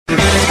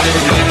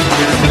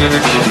Oh,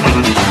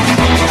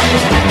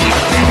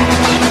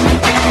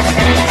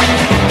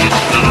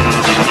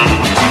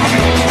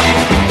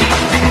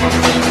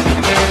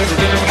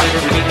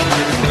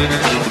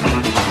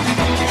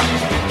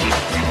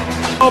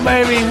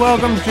 baby,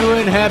 welcome to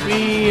it.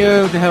 Happy,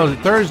 what the hell is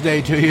it,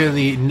 Thursday to you,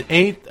 the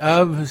 8th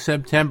of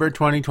September,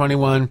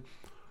 2021.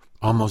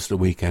 Almost a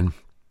weekend.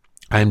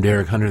 I'm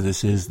Derek Hunter.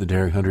 This is the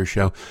Derek Hunter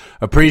Show.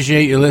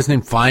 Appreciate you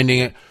listening, finding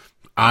it.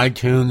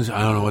 iTunes,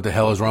 I don't know what the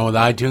hell is wrong with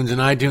iTunes,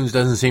 and iTunes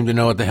doesn't seem to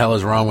know what the hell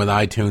is wrong with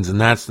iTunes, and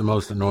that's the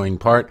most annoying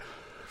part.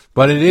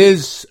 But it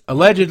is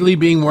allegedly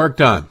being worked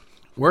on.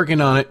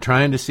 Working on it,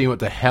 trying to see what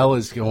the hell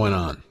is going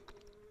on.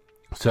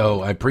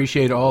 So I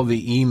appreciate all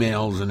the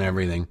emails and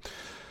everything.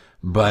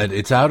 But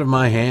it's out of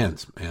my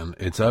hands, man.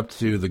 It's up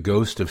to the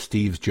ghost of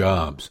Steve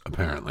Jobs,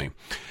 apparently.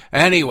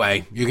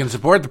 Anyway, you can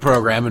support the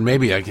program, and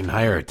maybe I can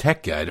hire a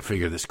tech guy to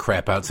figure this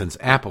crap out since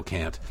Apple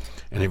can't.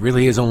 And it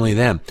really is only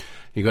them.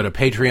 You go to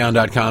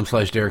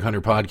patreon.com/Derek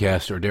Hunter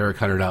Podcast or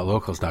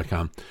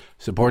DerekHunter.locals.com.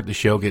 Support the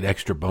show, get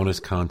extra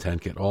bonus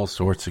content, get all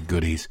sorts of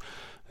goodies.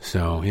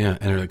 So, yeah,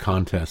 enter the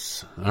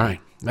contests. All right,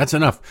 that's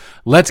enough.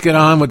 Let's get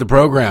on with the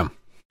program.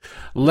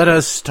 Let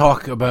us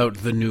talk about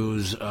the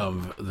news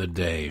of the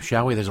day,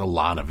 shall we? There's a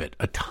lot of it,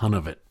 a ton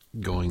of it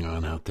going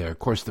on out there. Of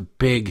course, the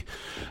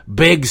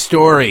big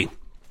story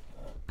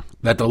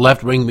that the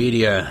left-wing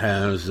media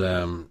has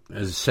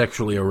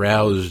sexually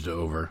aroused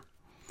over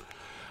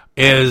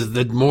is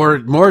that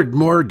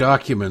more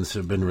documents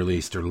have been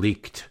released or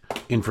leaked.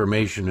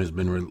 Information has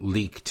been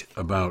leaked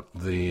about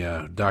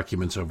the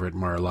documents over at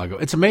Mar-a-Lago.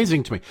 It's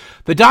amazing to me.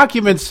 The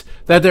documents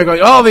that they're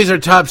going, oh, these are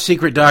top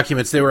secret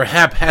documents. They were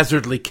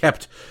haphazardly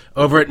kept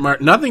over at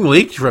nothing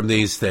leaked from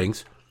these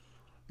things.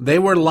 They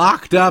were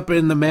locked up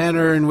in the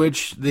manner in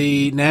which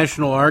the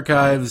National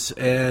Archives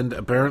and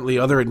apparently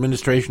other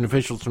administration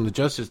officials from the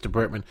Justice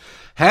Department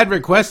had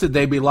requested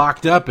they be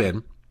locked up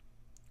in.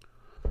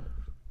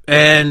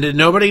 And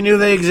nobody knew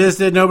they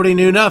existed. Nobody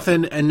knew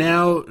nothing. And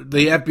now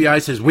the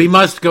FBI says, we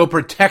must go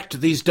protect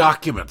these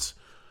documents.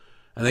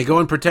 And they go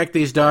and protect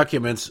these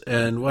documents.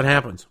 And what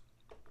happens?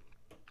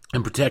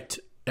 And protect,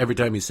 every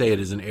time you say it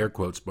is in air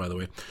quotes, by the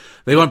way.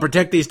 They go and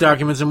protect these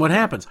documents. And what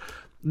happens?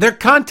 Their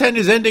content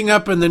is ending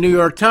up in the New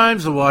York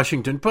Times, the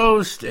Washington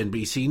Post,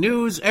 NBC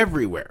News,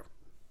 everywhere.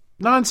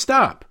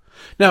 Nonstop.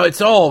 Now, it's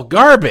all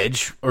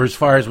garbage, or as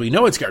far as we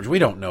know it's garbage. We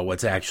don't know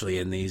what's actually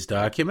in these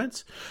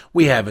documents.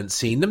 We haven't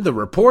seen them. The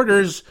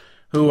reporters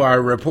who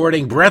are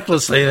reporting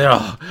breathlessly,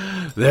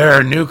 there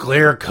are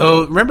nuclear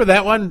codes. Remember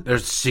that one?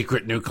 There's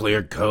secret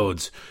nuclear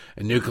codes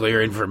and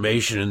nuclear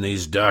information in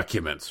these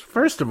documents.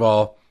 First of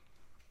all,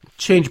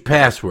 change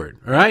password,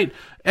 all right?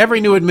 Every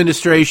new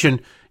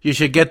administration, you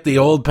should get the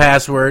old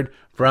password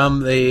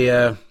from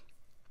the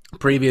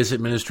previous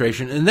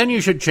administration, and then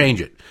you should change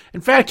it.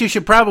 In fact, you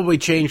should probably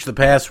change the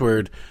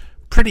password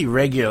pretty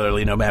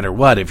regularly, no matter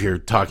what, if you're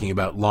talking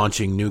about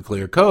launching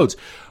nuclear codes.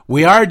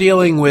 We are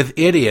dealing with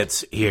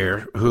idiots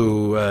here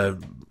who,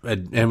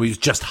 and we've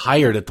just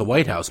hired at the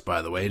White House,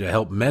 by the way, to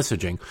help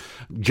messaging,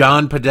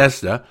 John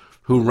Podesta,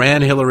 who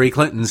ran Hillary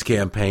Clinton's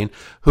campaign,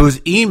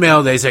 whose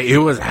email, they say, it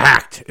was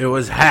hacked. It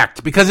was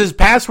hacked because his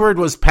password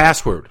was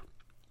password.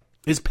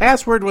 His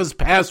password was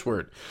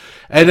password.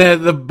 And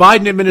then the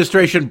Biden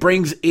administration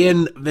brings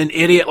in an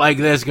idiot like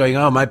this going,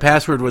 oh, my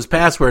password was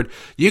password.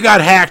 You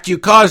got hacked. You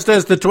caused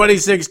us the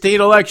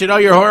 2016 election. Oh,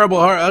 you're horrible.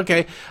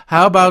 Okay.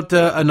 How about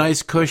a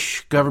nice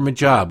cush government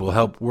job? Will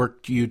help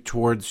work you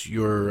towards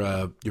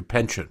your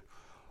pension.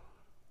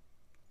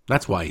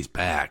 That's why he's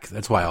back.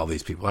 That's why all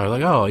these people are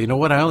like, oh, you know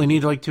what? I only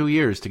need like 2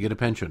 years to get a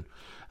pension.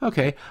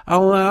 Okay,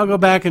 I'll go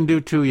back and do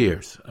 2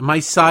 years.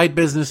 My side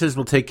businesses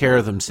will take care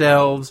of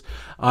themselves.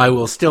 I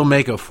will still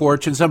make a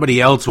fortune.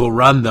 Somebody else will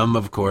run them,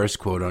 of course,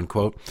 quote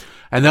unquote.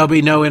 And there'll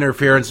be no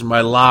interference in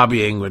my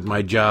lobbying with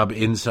my job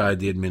inside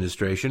the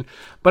administration.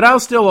 But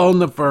I'll still own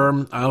the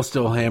firm. I'll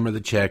still hammer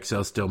the checks.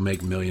 I'll still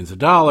make millions of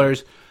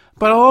dollars.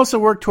 But I'll also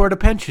work toward a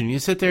pension. You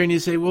sit there and you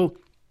say, well,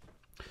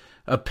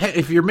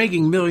 if you're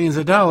making millions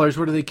of dollars,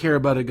 what do they care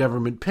about a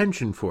government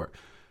pension for?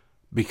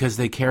 Because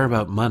they care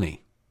about money.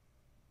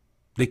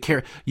 They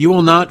care. You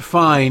will not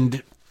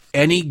find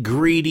any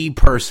greedy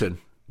person,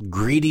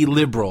 greedy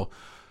liberal,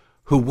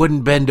 who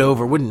wouldn't bend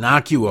over, wouldn't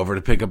knock you over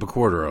to pick up a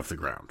quarter off the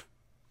ground.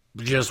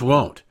 Just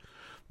won't.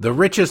 The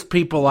richest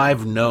people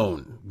I've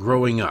known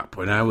growing up,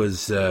 when I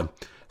was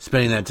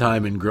spending that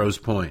time in Grosse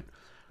Pointe,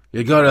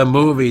 you go to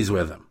movies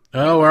with them.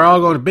 Oh, we're all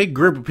going, a big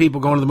group of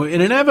people going to the movie.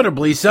 And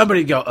inevitably,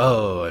 somebody go,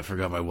 oh, I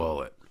forgot my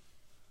wallet.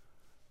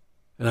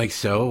 Like,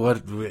 so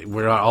what?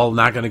 We're all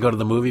not going to go to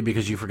the movie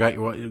because you forgot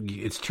your.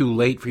 It's too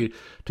late for you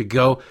to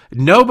go.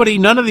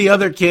 None of the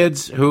other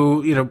kids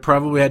who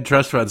probably had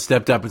trust funds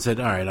stepped up and said,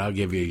 "All right, I'll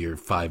give you your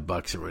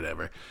 $5 or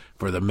whatever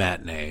for the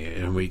matinee,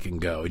 and we can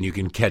go, and you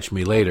can catch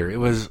me later." It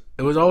was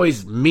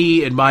always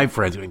me and my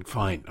friends going,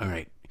 "Fine, all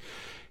right,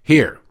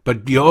 here,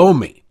 but you owe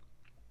me."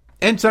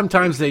 And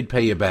sometimes they'd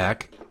pay you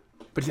back,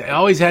 but I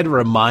always had to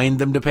remind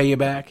them to pay you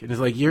back. And it's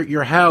like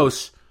your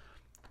house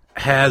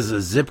has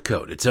a zip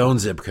code, its own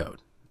zip code.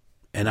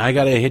 And I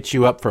got to hit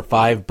you up for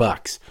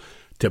 $5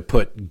 to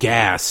put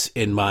gas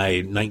in my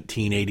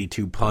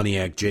 1982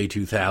 Pontiac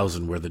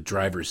J2000 where the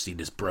driver's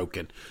seat is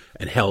broken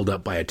and held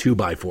up by a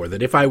 2x4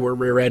 that if I were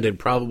rear-ended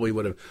probably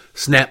would have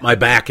snapped my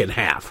back in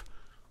half.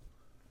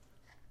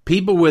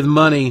 People with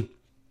money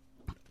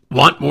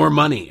want more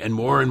money and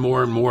more and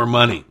more and more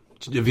money.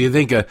 If you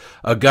think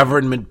a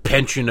government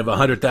pension of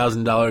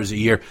 $100,000 a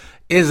year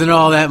isn't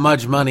all that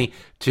much money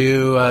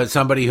to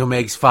somebody who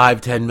makes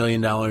 $5-10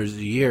 million a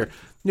year,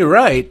 you're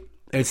right.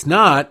 It's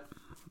not,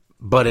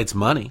 but it's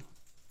money.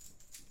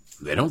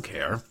 They don't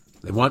care.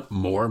 They want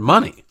more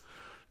money.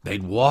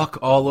 They'd walk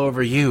all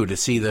over you to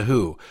see the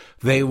who.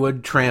 They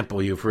would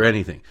trample you for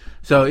anything.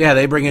 So, yeah,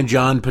 they bring in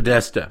John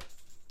Podesta,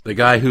 the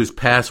guy whose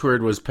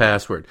password was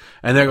password.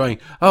 And they're going,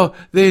 oh,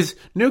 these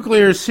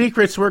nuclear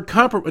secrets were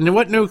compromised. And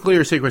what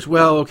nuclear secrets?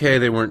 Well, okay,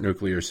 they weren't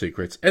nuclear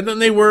secrets. And then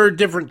they were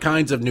different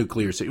kinds of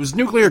nuclear secrets. It was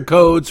nuclear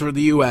codes for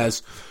the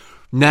U.S.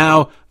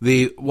 Now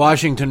the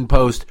Washington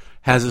Post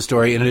has a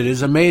story, and it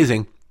is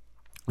amazing.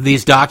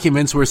 These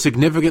documents were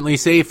significantly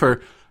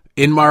safer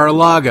in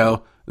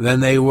Mar-a-Lago than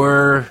they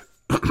were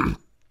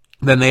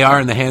than they are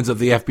in the hands of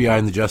the FBI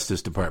and the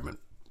Justice Department.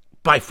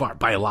 By far,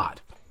 by a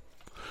lot.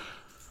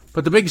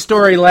 But the big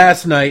story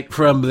last night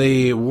from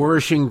the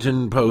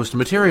Washington Post,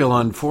 material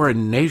on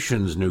foreign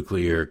nations'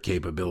 nuclear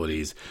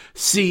capabilities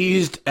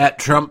seized at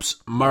Trump's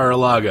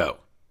Mar-a-Lago.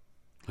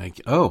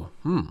 Like,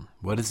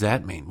 what does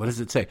that mean? What does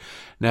it say?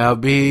 Now,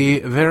 be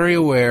very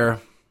aware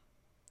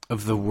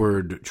of the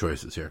word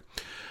choices here.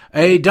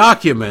 A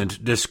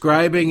document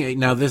describing,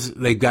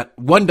 they've got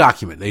one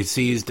document. They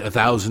seized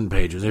 1,000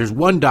 pages. There's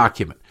one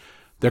document.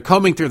 They're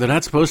combing through. They're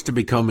not supposed to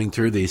be combing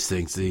through these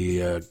things.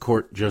 The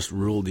court just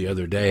ruled the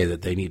other day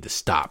that they need to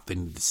stop. They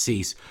need to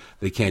cease.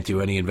 They can't do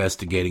any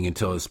investigating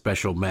until a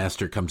special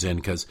master comes in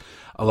because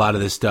a lot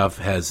of this stuff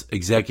has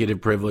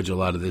executive privilege. A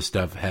lot of this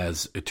stuff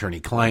has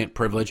attorney-client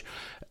privilege.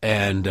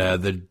 And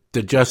the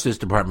Justice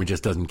Department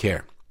just doesn't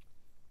care.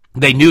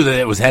 They knew that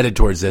it was headed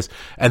towards this,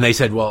 and they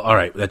said, well, all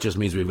right, that just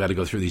means we've got to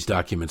go through these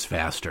documents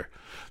faster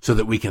so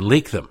that we can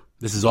leak them.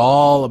 This is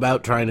all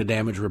about trying to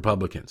damage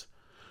Republicans.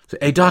 So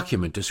a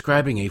document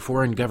describing a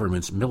foreign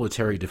government's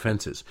military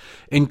defenses,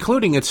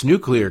 including its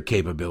nuclear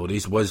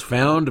capabilities, was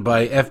found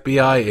by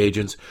FBI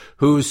agents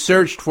who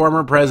searched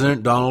former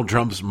President Donald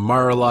Trump's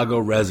Mar-a-Lago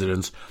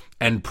residence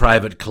and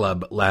private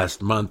club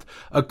last month,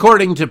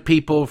 according to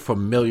people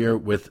familiar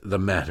with the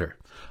matter,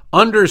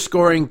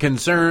 underscoring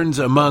concerns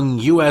among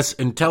U.S.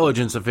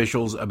 intelligence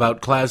officials about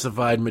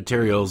classified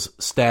materials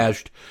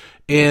stashed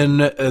in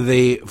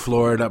the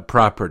Florida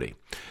property.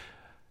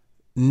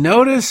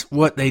 Notice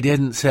what they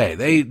didn't say.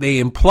 They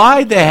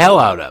implied the hell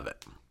out of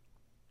it,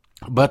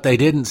 but they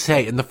didn't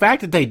say. And the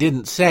fact that they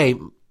didn't say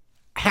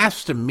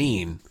has to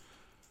mean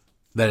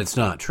that it's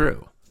not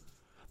true.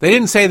 They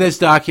didn't say this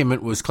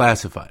document was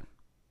classified.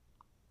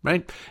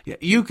 Right?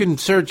 You can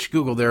search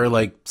Google. There are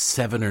like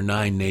 7 or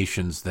 9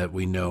 nations that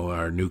we know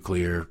are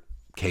nuclear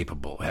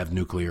capable, have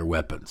nuclear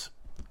weapons.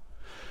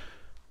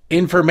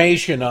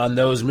 Information on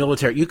those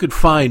military, you could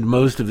find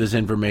most of this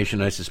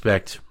information, I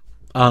suspect,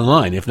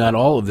 online, if not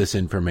all of this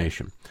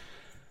information.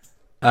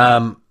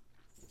 They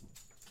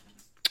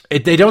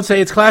don't say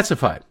it's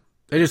classified.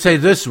 They just say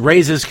this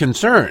raises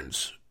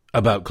concerns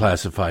about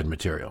classified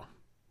material.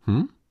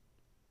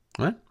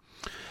 What?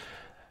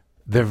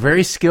 They're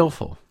very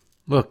skillful.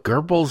 Look,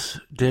 Goebbels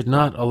did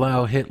not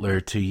allow Hitler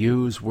to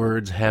use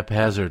words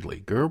haphazardly.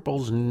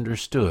 Goebbels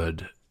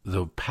understood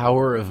the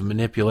power of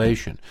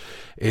manipulation.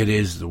 It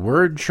is the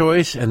word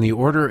choice and the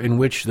order in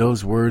which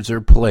those words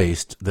are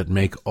placed that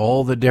make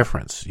all the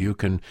difference. You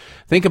can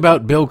think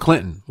about Bill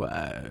Clinton.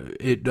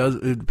 It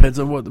depends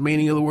on what the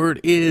meaning of the word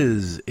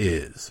is.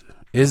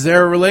 Is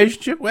there a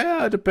relationship?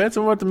 Well, it depends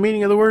on what the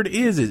meaning of the word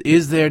is.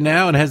 Is there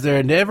now and has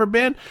there never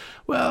been?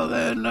 Well,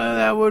 then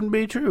that wouldn't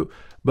be true.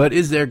 But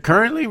is there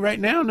currently right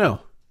now?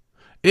 No.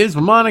 Is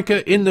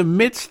Monica in the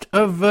midst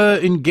of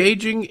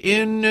engaging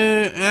in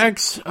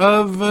acts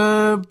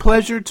of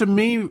pleasure to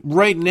me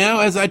right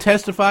now as I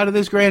testify to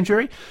this grand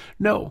jury?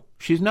 No,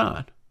 she's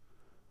not.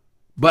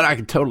 But I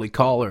could totally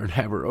call her and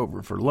have her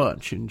over for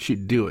lunch, and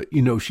she'd do it.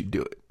 You know she'd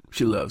do it.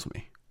 She loves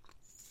me.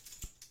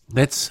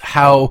 That's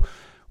how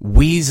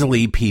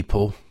weaselly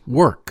people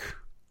work.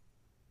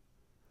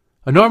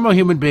 A normal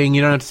human being,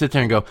 you don't have to sit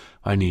there and go,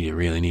 I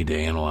really need to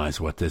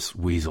analyze what this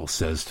weasel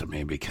says to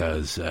me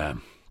because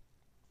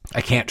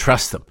I can't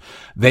trust them.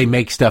 They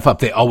make stuff up.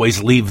 They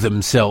always leave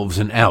themselves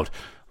an out.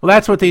 Well,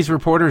 that's what these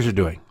reporters are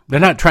doing. They're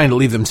not trying to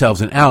leave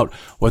themselves an out.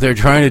 What they're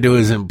trying to do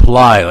is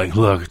imply, like,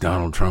 look,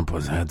 Donald Trump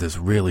had this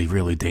really,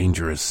 really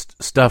dangerous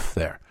stuff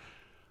there.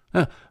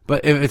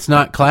 But if it's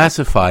not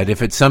classified,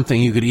 if it's something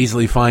you could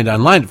easily find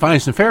online,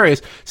 sounds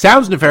nefarious,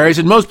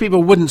 and most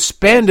people wouldn't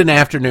spend an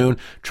afternoon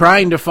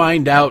trying to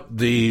find out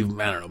the,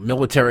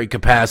 military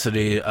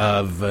capacity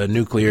of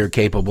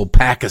nuclear-capable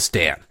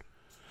Pakistan.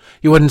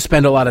 You wouldn't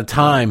spend a lot of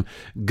time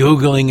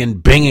Googling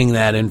and Binging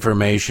that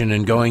information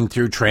and going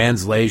through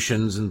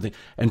translations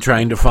and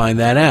trying to find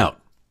that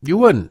out. You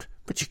wouldn't,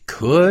 but you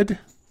could.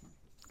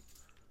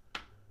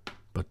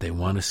 But they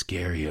want to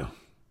scare you.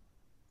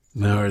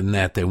 More than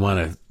that, they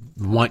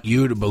want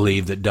you to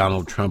believe that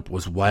Donald Trump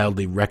was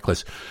wildly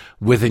reckless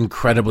with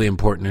incredibly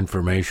important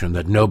information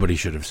that nobody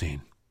should have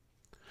seen.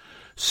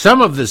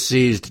 Some of the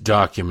seized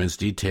documents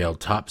detail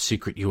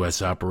top-secret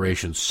U.S.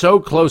 operations so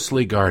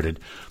closely guarded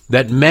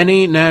that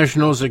many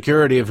national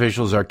security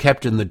officials are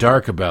kept in the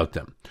dark about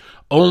them.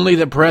 Only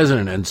the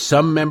president and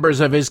some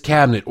members of his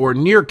cabinet or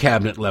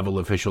near-cabinet level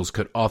officials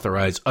could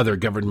authorize other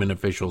government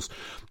officials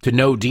to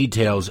know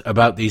details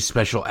about these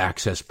special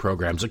access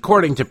programs,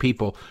 according to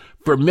people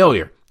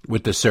familiar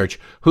with the search,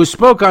 who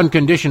spoke on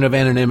condition of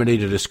anonymity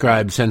to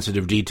describe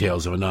sensitive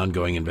details of an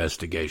ongoing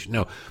investigation.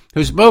 No,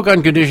 who spoke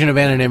on condition of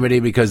anonymity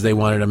because they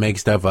wanted to make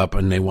stuff up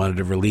and they wanted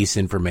to release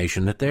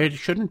information that they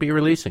shouldn't be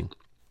releasing.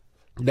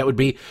 That would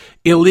be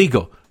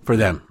illegal for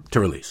them to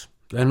release.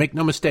 And make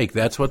no mistake,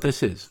 that's what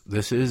this is.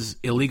 This is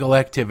illegal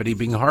activity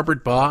being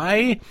harbored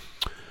by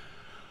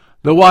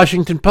the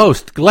Washington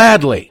Post.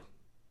 Gladly,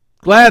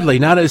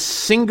 not a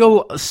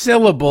single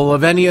syllable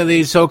of any of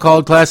these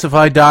so-called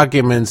classified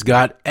documents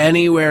got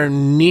anywhere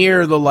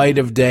near the light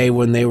of day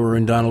when they were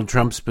in Donald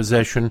Trump's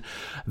possession.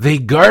 The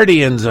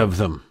guardians of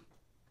them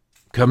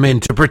come in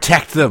to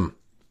protect them.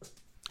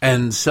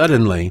 And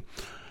suddenly,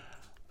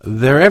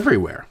 they're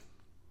everywhere.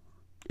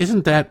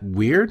 Isn't that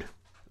weird?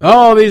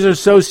 Oh, these are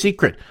so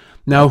secret.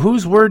 Now,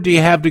 whose word do you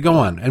have to go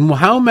on? And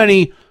how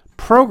many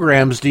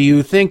programs do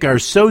you think are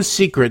so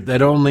secret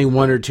that only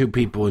one or two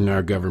people in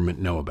our government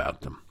know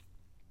about them?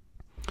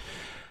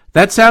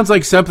 That sounds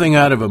like something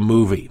out of a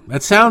movie.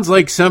 That sounds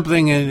like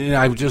something, and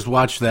I've just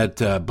watched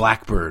that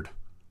Blackbird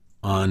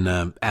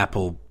on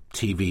Apple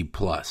TV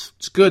Plus.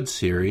 It's a good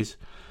series.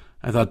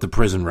 I thought the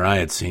prison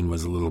riot scene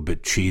was a little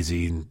bit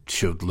cheesy and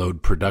showed low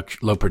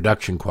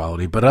production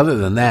quality, but other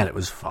than that, it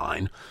was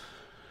fine.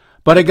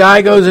 But a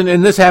guy goes in,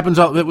 and this happens,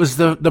 it was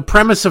the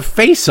premise of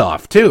Face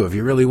Off, too, if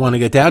you really want to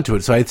get down to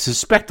it. So I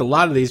suspect a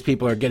lot of these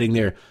people are getting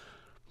their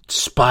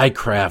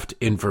spycraft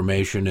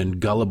information and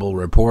gullible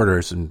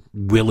reporters and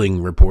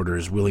willing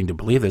reporters willing to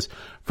believe this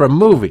from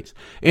movies.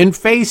 In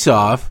Face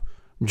Off,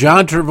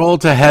 John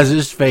Travolta has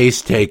his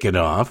face taken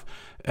off.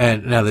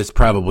 And now this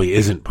probably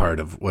isn't part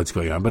of what's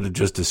going on, but it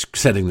just is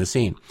setting the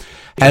scene.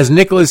 Has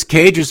Nicolas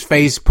Cage's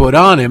face put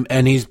on him,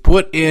 and he's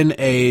put in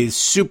a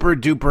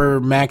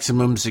super-duper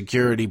maximum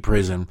security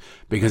prison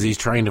because he's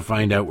trying to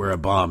find out where a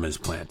bomb is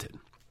planted.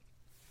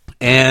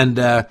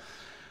 And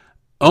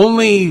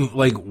only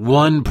like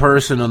one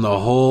person on the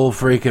whole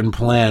freaking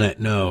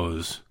planet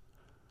knows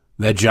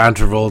that John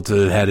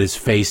Travolta had his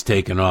face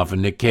taken off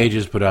and Nick Cage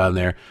is put on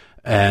there.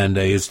 And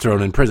is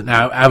thrown in prison.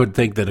 Now, I would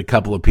think that a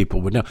couple of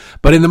people would know.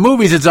 But in the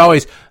movies, it's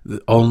always,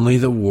 only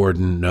the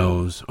warden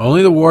knows.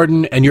 Only the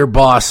warden and your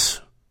boss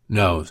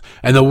knows.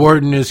 And the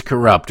warden is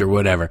corrupt or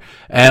whatever.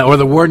 Or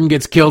the warden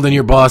gets killed and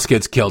your boss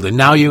gets killed. And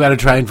now you got to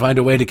try and find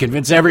a way to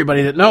convince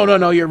everybody that,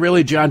 no, you're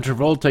really John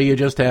Travolta. You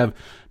just have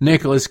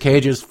Nicolas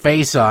Cage's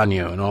face on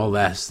you and all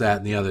that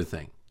and the other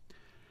thing.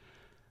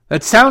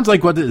 That sounds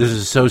like this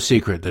is so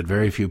secret that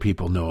very few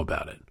people know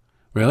about it.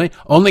 Really?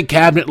 Only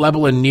cabinet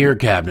level and near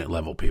cabinet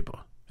level people.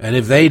 And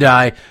if they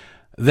die,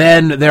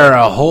 then there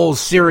are a whole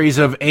series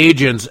of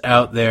agents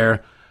out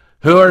there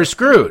who are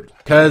screwed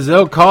because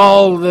they'll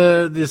call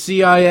the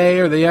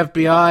CIA or the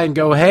FBI and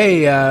go,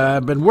 hey,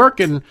 I've been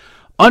working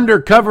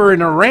undercover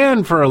in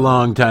Iran for a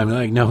long time.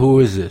 They're like, no,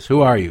 who is this?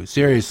 Who are you?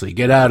 Seriously,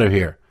 get out of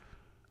here.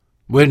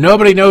 When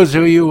nobody knows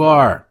who you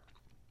are.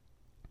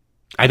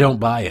 I don't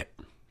buy it.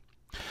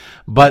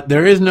 But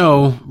there is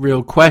no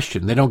real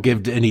question. They don't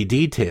give any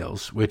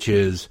details, which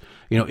is,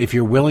 if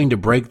you're willing to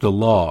break the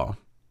law,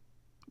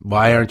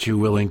 why aren't you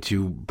willing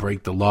to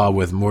break the law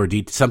with more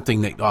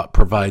something that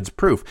provides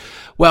proof?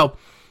 Well,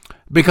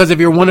 because if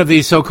you're one of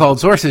these so-called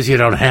sources, you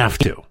don't have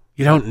to.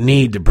 You don't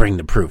need to bring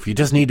the proof. You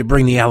just need to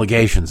bring the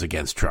allegations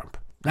against Trump.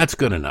 That's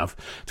good enough.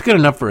 It's good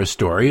enough for a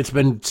story. It's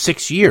been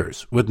 6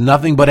 years with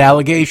nothing but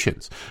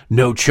allegations.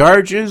 No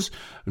charges,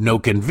 no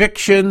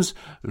convictions,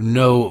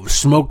 no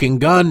smoking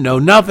gun, no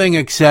nothing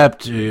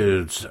except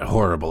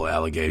horrible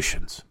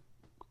allegations.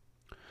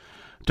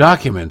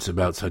 Documents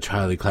about such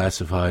highly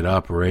classified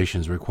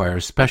operations require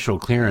special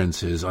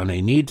clearances on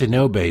a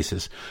need-to-know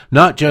basis,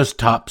 not just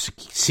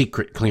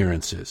top-secret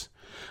clearances.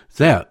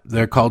 Yeah,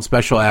 they're called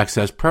special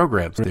access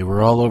programs. They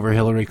were all over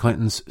Hillary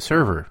Clinton's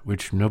server,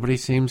 which nobody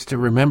seems to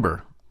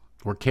remember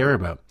or care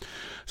about.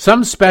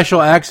 Some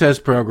special access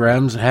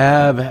programs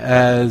have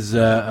as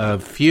a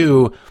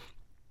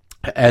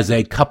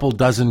couple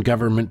dozen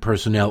government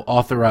personnel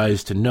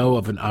authorized to know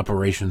of an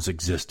operation's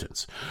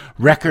existence.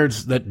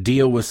 Records that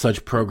deal with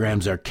such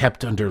programs are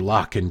kept under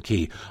lock and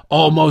key,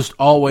 almost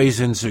always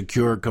in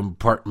secure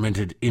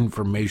compartmented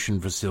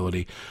information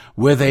facility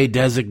with a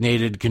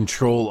designated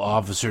control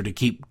officer to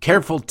keep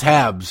careful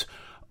tabs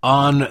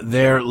on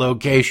their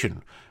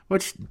location,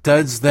 which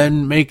does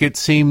then make it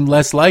seem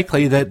less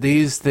likely that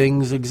these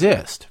things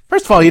exist.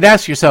 First of all, you'd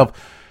ask yourself,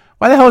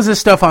 why the hell is this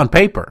stuff on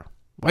paper?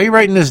 Why are you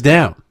writing this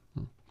down?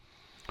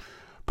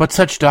 But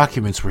such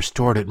documents were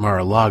stored at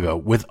Mar-a-Lago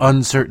with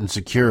uncertain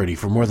security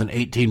for more than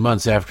 18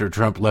 months after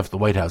Trump left the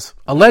White House,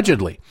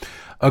 allegedly.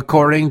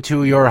 according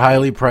to your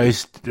highly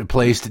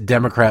placed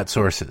Democrat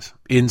sources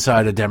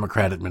inside a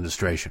Democrat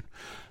administration.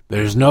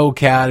 There's no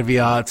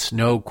caveats,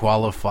 no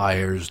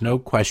qualifiers, no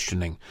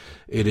questioning.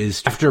 It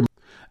is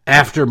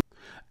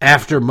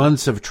after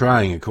months of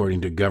trying, according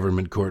to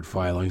government court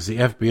filings, the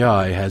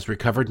FBI has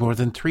recovered more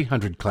than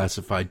 300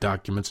 classified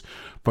documents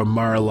from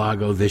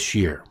Mar-a-Lago this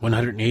year,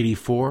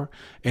 184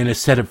 in a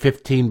set of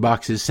 15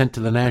 boxes sent to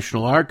the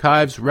National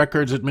Archives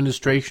Records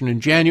Administration in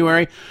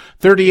January,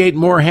 38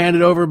 more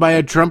handed over by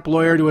a Trump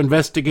lawyer to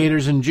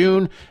investigators in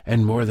June,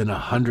 and more than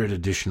 100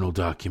 additional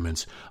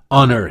documents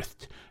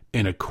unearthed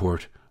in a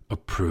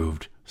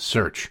court-approved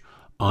search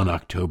on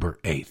October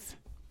 8th.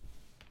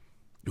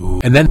 Ooh.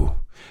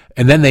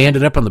 And then they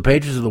ended up on the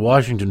pages of the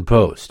Washington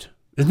Post.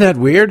 Isn't that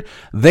weird?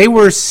 They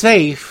were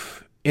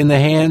safe in the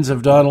hands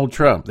of Donald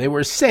Trump. They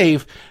were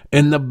safe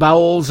in the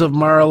bowels of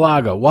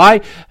Mar-a-Lago. Why?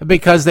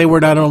 Because they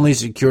were not only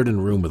secured in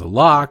a room with a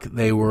lock,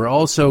 they were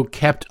also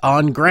kept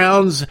on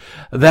grounds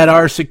that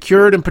are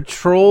secured and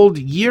patrolled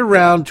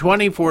year-round,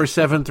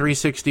 24/7,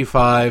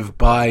 365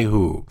 by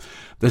who?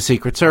 The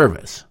Secret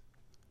Service.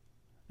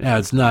 Now,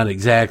 it's not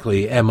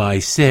exactly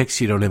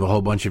MI6. You don't have a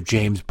whole bunch of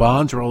James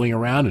Bonds rolling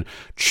around and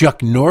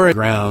Chuck Norris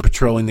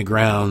patrolling the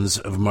grounds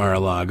of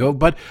Mar-a-Lago.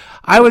 But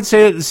I would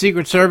say that the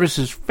Secret Service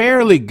is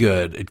fairly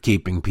good at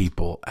keeping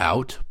people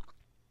out.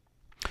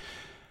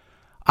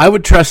 I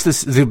would trust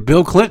this.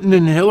 Bill Clinton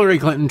and Hillary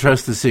Clinton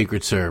trust the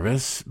Secret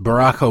Service.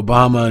 Barack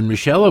Obama and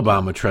Michelle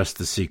Obama trust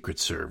the Secret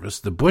Service.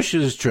 The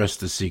Bushes trust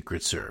the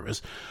Secret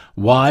Service.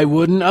 Why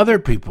wouldn't other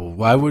people?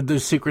 Why would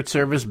the Secret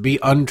Service be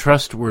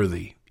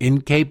untrustworthy,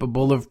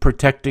 incapable of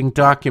protecting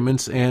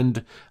documents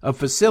and a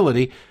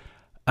facility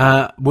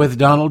with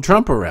Donald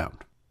Trump around?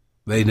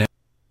 They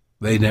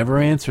never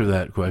answer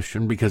that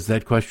question because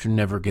that question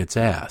never gets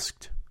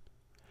asked.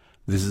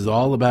 This is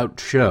all about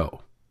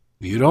show.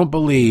 You don't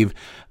believe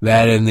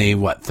that in the,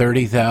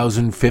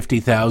 30,000,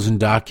 50,000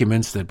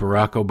 documents that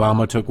Barack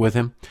Obama took with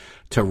him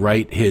to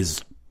write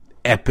his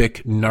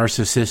epic,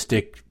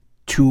 narcissistic,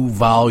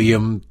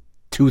 2-volume,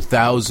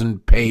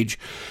 2,000-page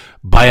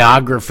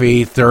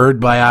biography,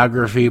 third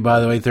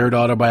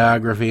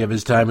autobiography of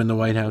his time in the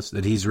White House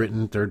that he's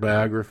written, third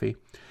biography.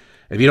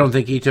 If you don't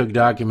think he took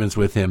documents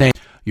with him,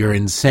 you're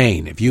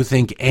insane. If you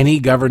think any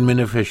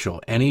government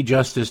official, any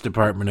Justice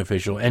Department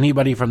official,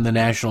 anybody from the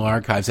National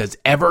Archives has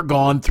ever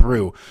gone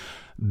through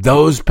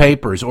those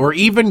papers or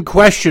even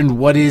questioned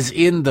what is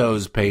in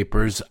those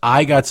papers,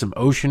 I got some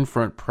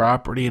oceanfront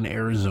property in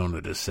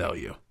Arizona to sell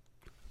you.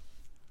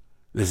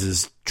 This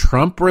is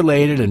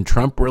Trump-related and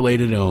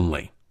Trump-related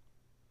only.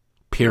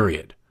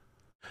 Period.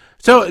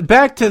 So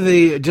back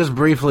to just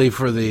briefly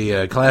for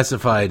the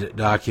classified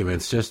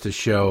documents, just to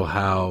show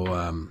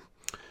how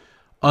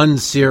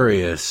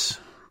unserious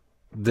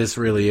this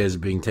really is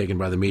being taken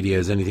by the media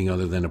as anything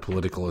other than a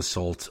political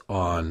assault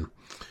on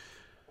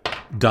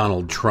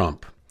Donald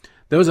Trump.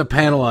 There was a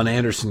panel on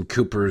Anderson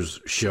Cooper's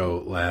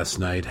show last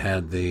night,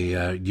 had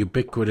the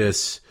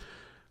ubiquitous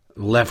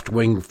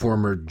left-wing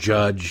former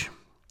judge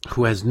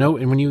who has no,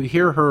 and when you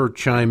hear her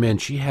chime in,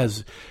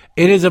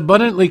 it is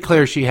abundantly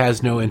clear she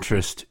has no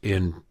interest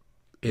in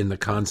the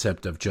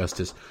concept of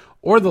justice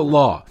or the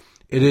law.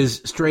 It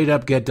is straight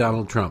up get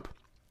Donald Trump.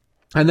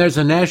 And there's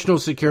a national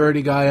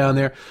security guy on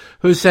there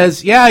who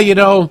says, yeah,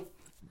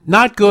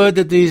 not good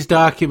that these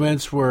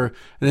documents were,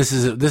 and this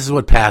is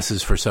what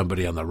passes for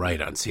somebody on the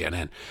right on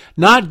CNN,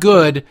 not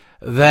good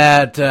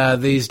that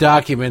these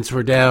documents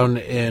were down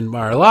in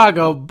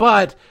Mar-a-Lago,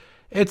 but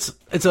it's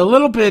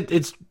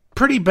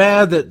pretty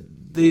bad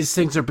that these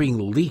things are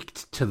being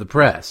leaked to the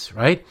press,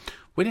 right?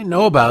 We didn't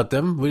know about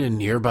them. We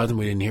didn't hear about them.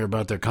 We didn't hear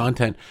about their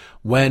content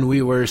when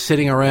we were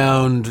sitting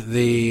around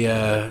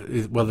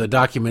the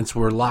documents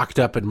were locked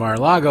up in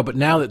Mar-a-Lago, but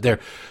now that they're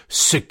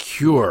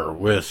secure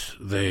with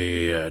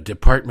the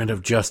Department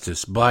of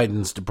Justice,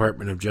 Biden's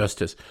Department of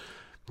Justice,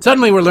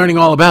 suddenly we're learning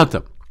all about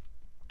them.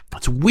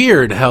 It's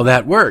weird how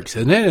that works,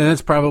 and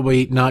it's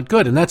probably not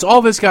good. And that's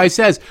all this guy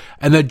says.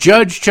 And the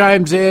judge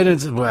chimes in and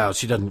says, well,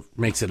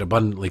 makes it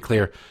abundantly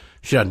clear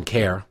she doesn't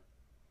care.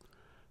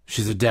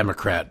 She's a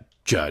Democrat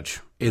judge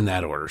in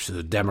that order. She's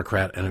a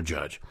Democrat and a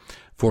judge,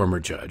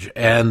 former judge.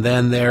 And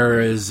then there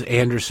is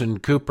Anderson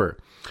Cooper,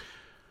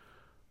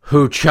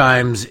 who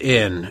chimes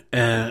in,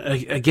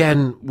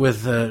 again,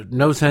 with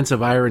no sense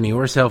of irony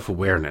or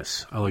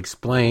self-awareness. I'll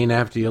explain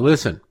after you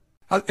listen.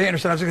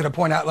 Anderson, I was just going to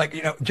point out,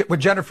 what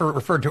Jennifer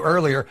referred to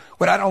earlier,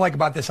 what I don't like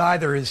about this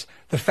either is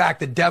the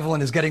fact that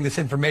Devlin is getting this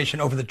information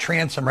over the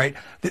transom, right?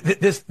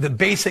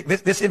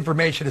 This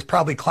information is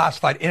probably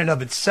classified in and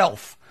of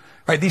itself,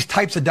 right? These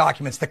types of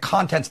documents, the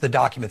contents of the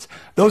documents,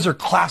 those are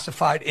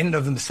classified in and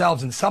of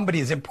themselves, and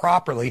somebody,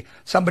 probably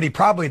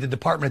the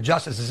Department of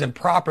Justice, is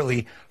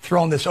improperly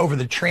thrown this over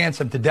the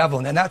transom to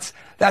Devlin, and that's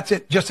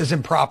it, just as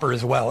improper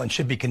as well, and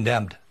should be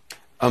condemned.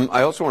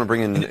 I also want to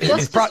bring in...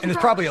 It's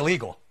probably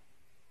illegal.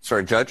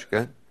 Sorry, Judge, go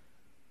ahead.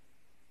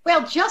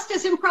 Well, just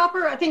as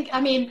improper,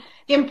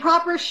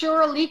 improper,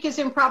 sure, a leak is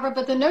improper,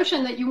 but the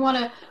notion that you want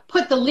to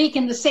put the leak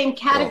in the same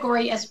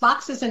category as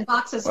boxes and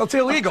boxes. Well, it's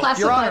illegal,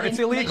 Your Honor. It's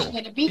illegal.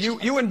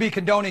 You wouldn't be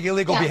condoning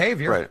illegal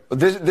behavior. Right.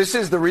 This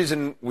is the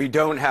reason we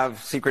don't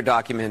have secret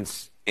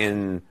documents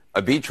in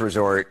a beach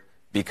resort,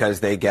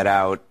 because they get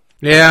out.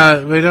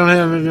 Yeah, we don't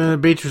have it in a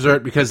beach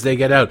resort because they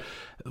get out.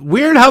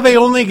 Weird how they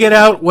only get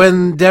out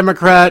when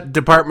Democrat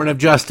Department of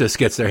Justice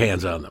gets their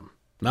hands on them.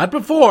 Not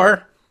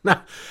before. No,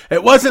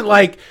 it wasn't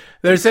like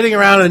they're sitting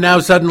around and now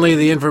suddenly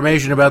the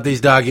information about these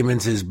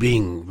documents is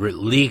being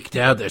leaked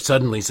out there.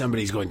 Suddenly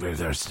somebody's going,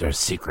 there's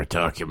secret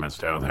documents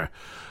down there.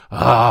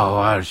 Oh,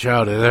 watch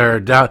out. They're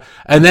down.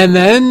 And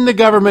then the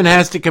government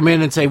has to come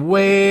in and say,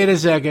 wait a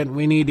second,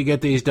 we need to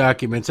get these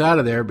documents out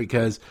of there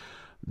because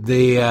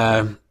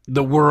the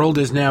world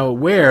is now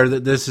aware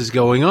that this is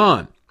going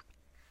on.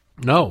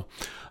 No,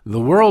 the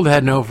world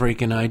had no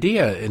freaking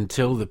idea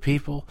until the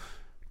people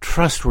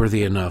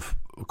trustworthy enough,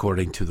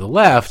 according to the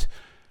left,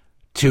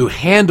 to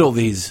handle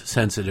these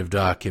sensitive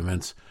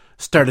documents,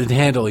 started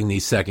handling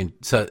these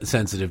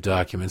sensitive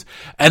documents.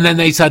 And then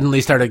they suddenly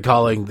started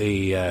calling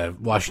the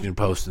Washington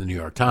Post and the New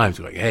York Times,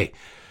 going, hey,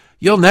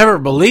 you'll never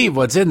believe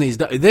what's in these.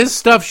 This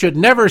stuff should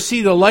never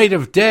see the light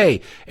of day.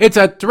 It's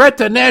a threat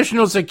to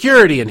national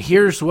security, and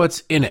here's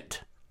what's in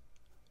it.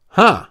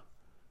 Huh.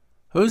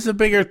 Who's the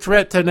bigger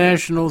threat to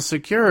national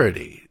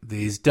security?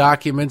 These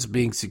documents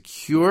being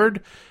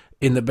secured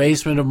in the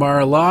basement of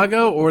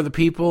Mar-a-Lago, or the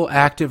people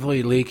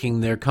actively leaking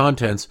their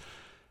contents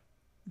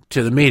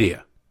to the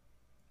media?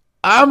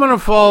 I'm going to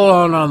fall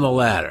on the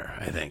latter,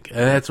 I think. And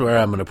that's where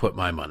I'm going to put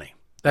my money.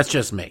 That's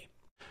just me.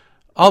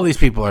 All these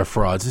people are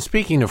frauds. And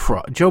speaking of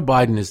fraud, Joe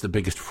Biden is the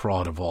biggest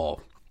fraud of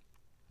all.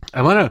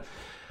 I want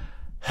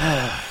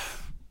to...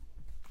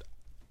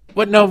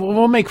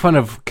 we'll make fun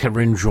of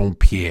Karine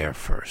Jean-Pierre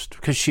first,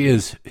 because she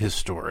is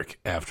historic,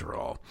 after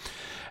all.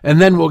 And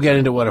then we'll get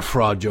into what a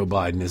fraud Joe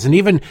Biden is. And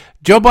even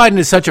Joe Biden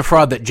is such a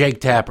fraud that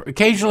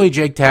occasionally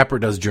Jake Tapper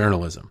does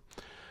journalism.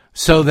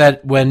 So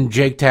that when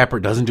Jake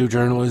Tapper doesn't do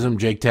journalism,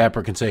 Jake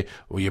Tapper can say,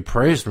 well, you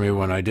praised me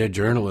when I did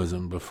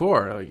journalism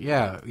before. Like,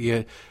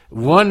 yeah.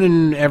 One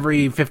in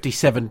every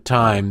 57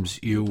 times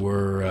you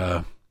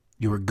were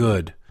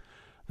good.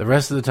 The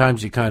rest of the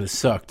times you kind of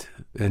sucked,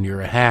 and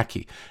you're a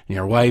hacky. And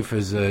your wife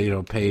is,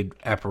 paid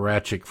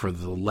apparatchik for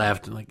the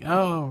left. And like,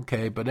 oh,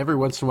 okay. But every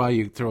once in a while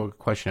you throw a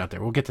question out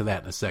there. We'll get to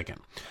that in a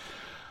second.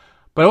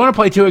 But I want to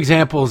play two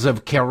examples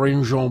of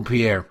Karine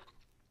Jean-Pierre.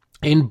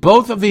 In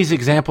both of these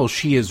examples,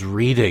 she is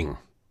reading.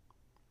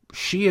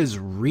 She is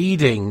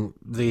reading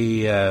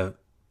the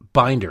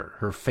binder,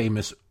 her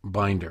famous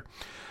binder.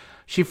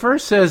 She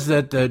first says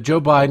that the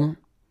Biden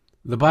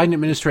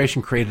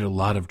administration created a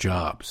lot of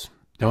jobs.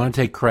 They want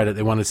to take credit.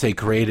 They want to say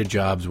created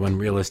jobs when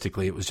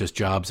realistically it was just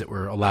jobs that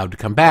were allowed to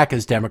come back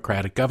as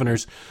Democratic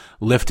governors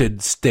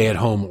lifted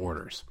stay-at-home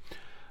orders.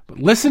 But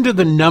listen to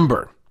the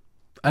number.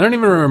 I don't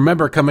even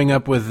remember coming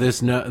up with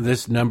this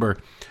number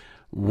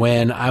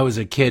when I was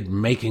a kid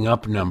making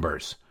up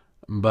numbers.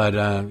 But,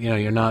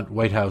 you're not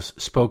White House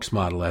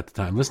spokesmodel at the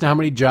time. Listen to how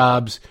many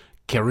jobs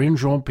Karine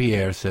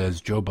Jean-Pierre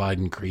says Joe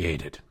Biden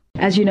created.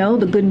 As you know,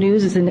 the good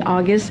news is in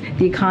August,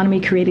 the economy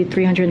created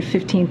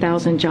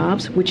 315,000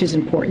 jobs, which is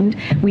important.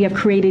 We have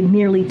created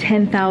nearly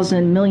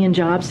 10,000 million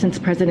jobs since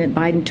President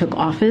Biden took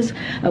office,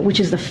 which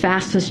is the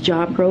fastest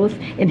job growth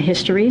in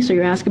history. So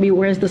you're asking me,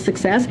 where's the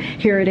success?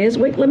 Here it is.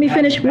 Wait, let me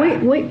finish.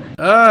 Wait.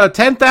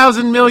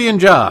 10,000 million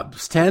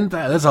jobs.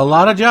 That's a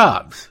lot of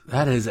jobs.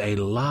 That is a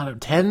lot of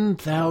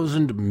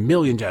 10,000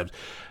 million jobs.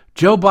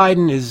 Joe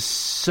Biden is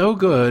so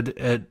good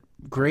at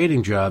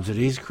creating jobs that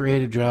he's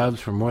created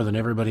jobs for more than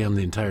everybody on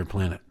the entire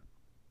planet.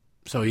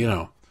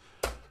 So,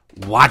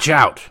 watch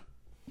out,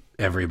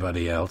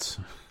 everybody else.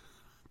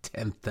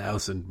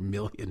 10,000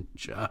 million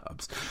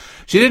jobs.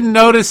 She didn't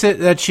notice it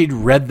that she'd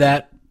read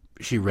that.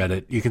 She read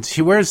it.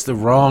 She wears the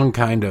wrong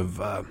kind of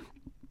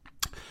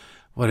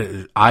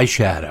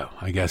eyeshadow,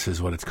 I guess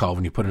is what it's called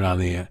when you put it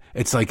on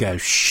it's like a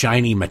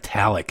shiny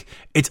metallic.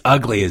 It's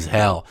ugly as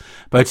hell,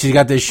 but she's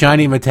got this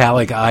shiny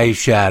metallic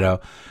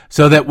eyeshadow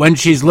so that when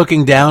she's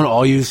looking down,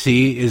 all you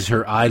see is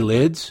her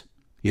eyelids.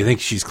 You think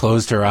she's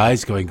closed her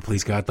eyes going,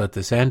 please God, let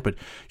this end, but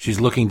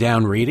she's looking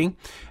down reading.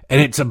 And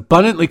it's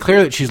abundantly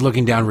clear that she's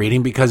looking down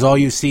reading because all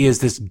you see is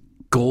this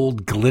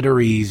gold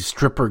glittery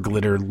stripper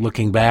glitter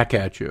looking back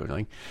at you.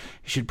 Like,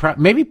 you should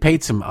maybe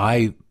paint some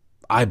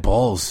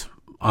eyeballs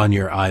on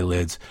your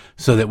eyelids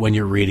so that when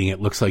you're reading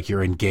it looks like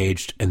you're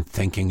engaged and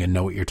thinking and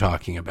know what you're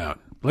talking about.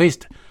 At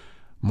least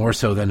more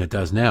so than it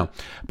does now.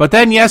 But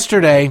then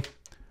yesterday,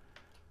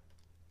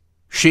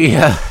 she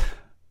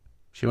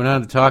went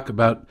on to talk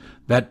about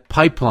that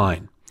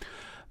pipeline,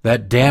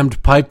 that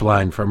damned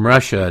pipeline from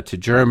Russia to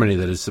Germany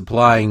that is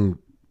supplying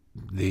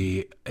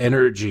the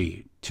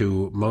energy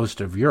to most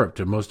of Europe,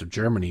 to most of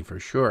Germany for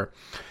sure.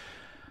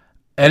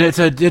 And it's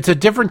a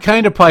different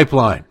kind of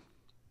pipeline.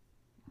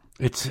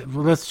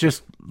 Let's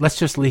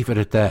just leave it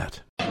at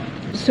that.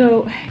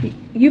 So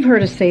you've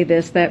heard us say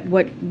this, that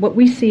what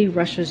we see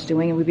Russia's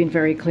doing, and we've been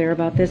very clear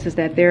about this, is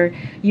that they're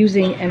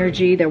using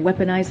energy, they're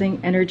weaponizing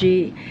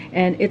energy,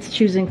 and it's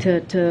choosing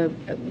to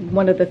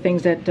one of the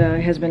things that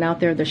has been out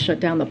there, to shut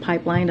down the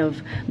pipeline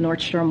of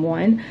Nord Stream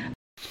 1.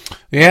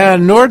 Yeah,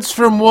 Nord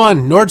Stream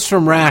 1.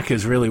 Nordstrom Rack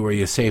is really where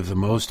you save the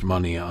most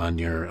money on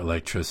your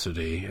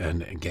electricity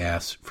and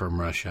gas from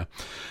Russia.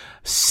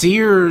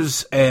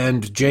 Sears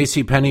and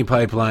J.C. Penney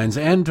pipelines,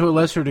 and to a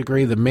lesser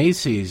degree the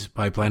Macy's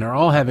pipeline, are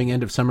all having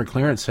end-of-summer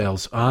clearance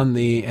sales on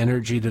the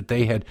energy that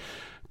they had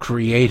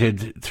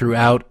created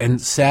throughout. And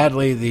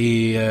sadly,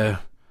 the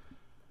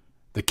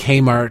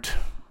Kmart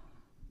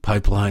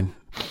pipeline,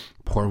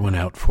 pour one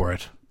out for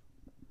it.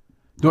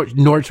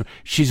 Nordstrom,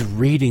 she's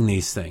reading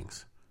these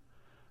things.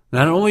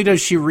 Not only does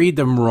she read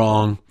them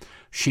wrong,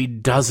 she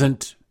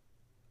doesn't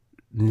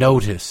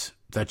notice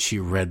that she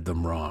read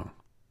them wrong.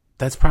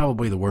 That's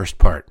probably the worst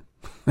part.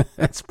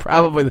 That's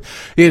probably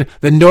the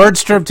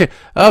Nordstrom.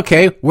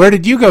 Okay, where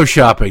did you go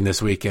shopping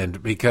this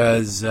weekend?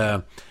 Because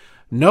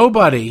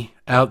nobody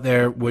out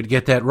there would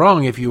get that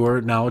wrong if you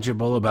were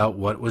knowledgeable about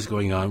what was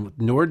going on with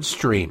Nord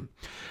Stream.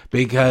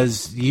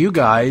 Because you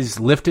guys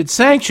lifted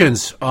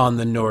sanctions on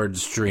the Nord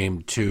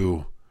Stream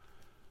 2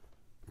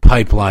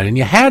 pipeline, and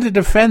you had to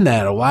defend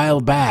that a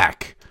while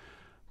back.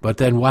 But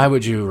then why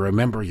would you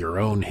remember your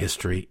own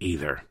history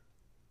either?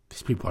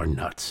 These people are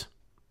nuts.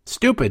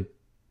 Stupid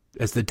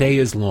as the day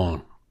is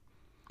long.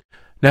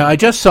 Now, I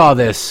just saw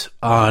this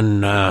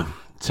on,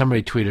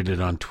 somebody tweeted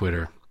it on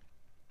Twitter.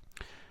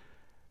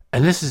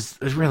 And this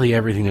is really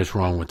everything that's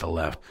wrong with the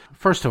left.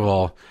 First of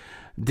all,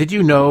 did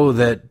you know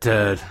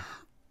that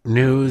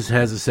news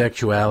has a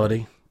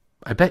sexuality?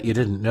 I bet you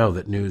didn't know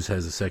that news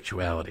has a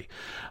sexuality.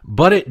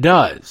 But it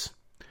does.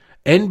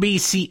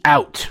 NBC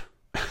Out.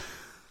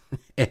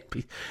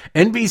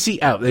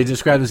 NBC Out. They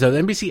describe themselves.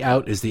 NBC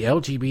Out is the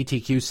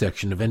LGBTQ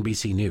section of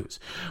NBC News.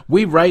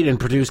 We write and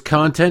produce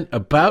content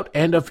about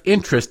and of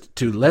interest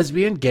to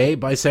lesbian, gay,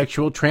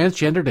 bisexual,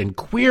 transgendered, and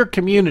queer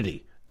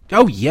community.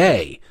 Oh,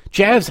 yay.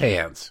 Jazz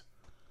hands.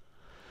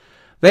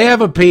 They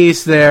have a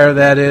piece there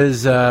that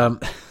is, well,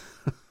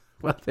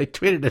 they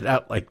tweeted it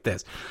out like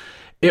this.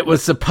 It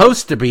was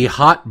supposed to be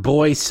hot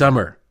boy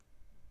summer.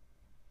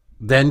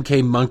 Then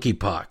came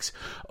monkeypox.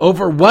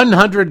 Over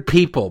 100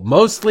 people,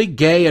 mostly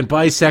gay and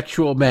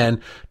bisexual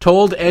men,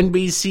 told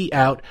NBC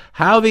Out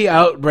how the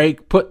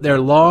outbreak put their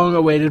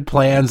long-awaited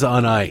plans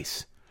on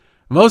ice.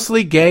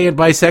 Mostly gay and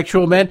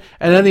bisexual men,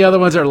 and then the other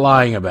ones are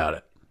lying about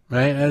it.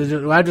 Right?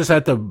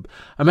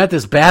 I'm at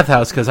this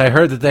bathhouse because I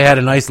heard that they had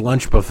a nice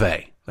lunch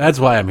buffet. That's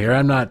why I'm here.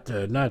 I'm not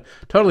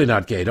totally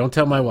not gay. Don't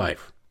tell my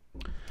wife.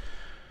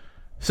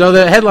 So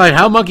the headline,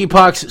 how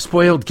monkeypox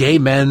spoiled gay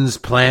men's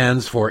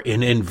plans for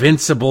an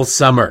invincible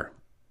summer.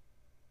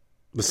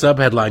 The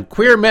subheadline,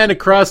 queer men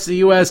across the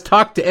U.S.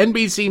 talked to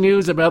NBC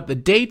News about the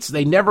dates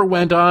they never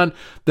went on,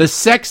 the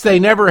sex they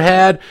never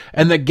had,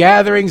 and the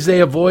gatherings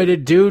they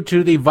avoided due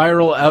to the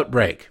viral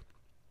outbreak.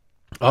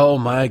 Oh,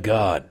 my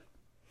God.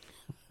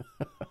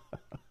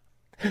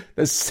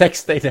 The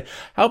sex they...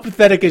 How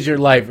pathetic is your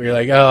life? You're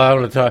like, oh, I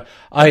want to talk.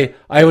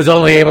 I was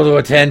only able to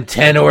attend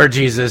 10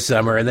 orgies this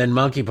summer, and then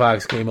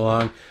monkeypox came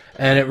along,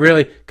 and it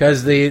really...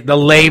 Because the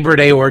Labor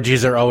Day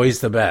orgies are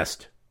always the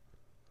best.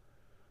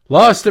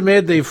 Lost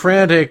amid the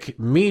frantic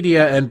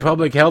media and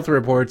public health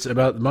reports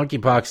about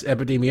monkeypox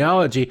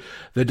epidemiology,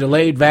 the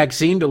delayed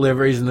vaccine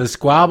deliveries, and the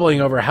squabbling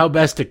over how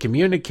best to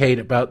communicate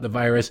about the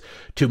virus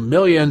to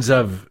millions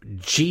of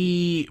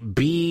GBTQ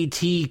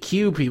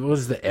people.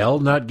 Does the L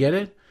not get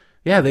it?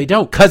 Yeah, they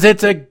don't, because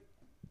it's a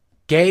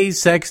gay,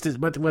 sexist,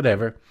 but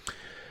whatever.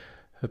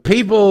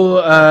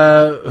 People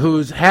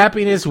whose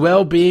happiness,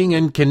 well-being,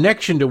 and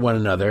connection to one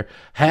another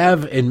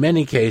have, in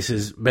many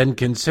cases, been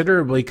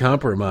considerably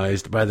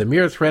compromised by the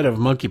mere threat of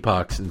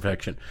monkeypox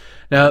infection.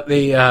 Now,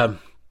 the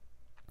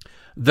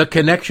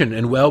connection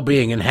and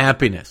well-being and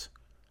happiness,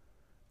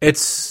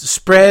 it's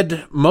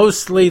spread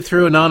mostly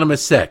through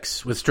anonymous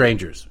sex with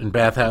strangers in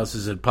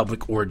bathhouses and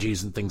public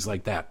orgies and things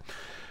like that.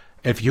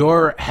 If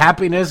your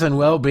happiness and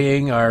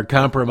well-being are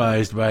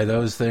compromised by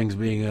those things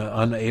being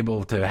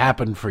unable to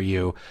happen for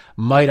you,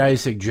 might I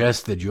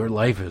suggest that your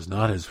life is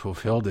not as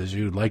fulfilled as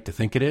you'd like to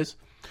think it is?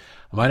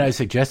 Might I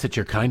suggest that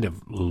you're kind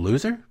of a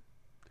loser?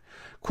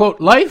 Quote,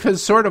 life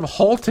has sort of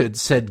halted,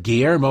 said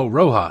Guillermo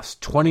Rojas,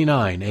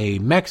 29, a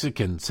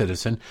Mexican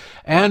citizen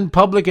and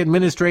public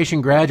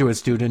administration graduate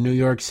student in New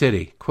York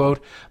City.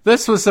 Quote,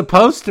 this was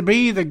supposed to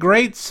be the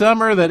great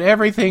summer that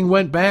everything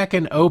went back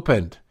and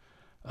opened.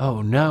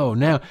 Oh,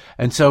 no.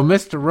 And so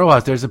Mr.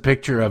 Rojas, there's a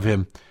picture of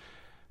him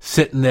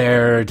sitting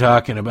there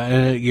talking about,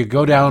 and you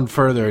go down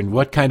further, and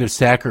what kind of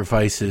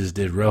sacrifices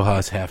did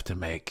Rojas have to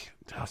make?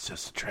 Oh, it's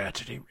just a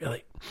tragedy,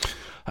 really.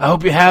 I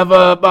hope you have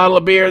a bottle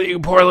of beer that you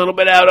can pour a little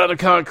bit out on the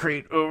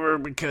concrete over,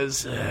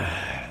 because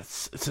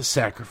it's a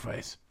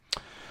sacrifice.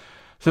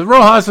 So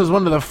Rojas was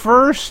one of the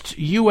first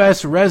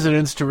U.S.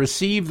 residents to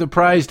receive the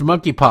prized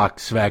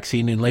monkeypox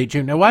vaccine in late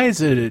June. Now, why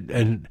is it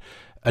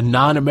a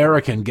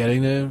non-American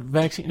getting the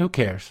vaccine? Who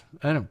cares?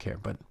 I don't care,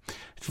 but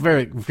it's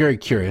very, very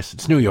curious.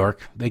 It's New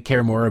York. They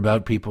care more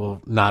about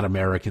people not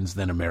Americans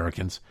than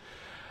Americans.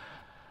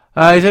 He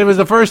said it was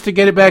the first to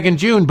get it back in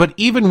June, but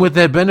even with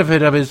the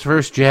benefit of his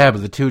first jab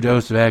of the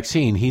 2-dose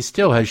vaccine, he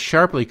still has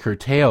sharply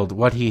curtailed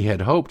what he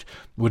had hoped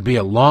would be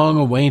a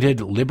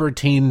long-awaited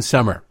libertine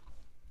summer.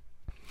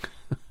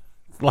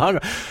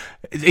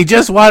 He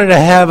just wanted to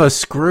have a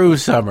screw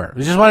summer.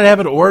 He just wanted to have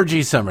an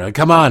orgy summer. Like,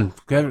 come on,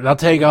 I'll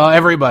take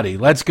everybody.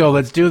 Let's go.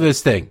 Let's do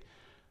this thing.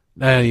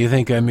 You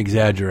think I'm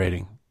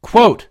exaggerating.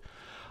 Quote,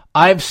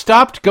 I've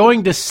stopped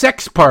going to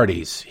sex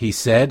parties, he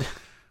said.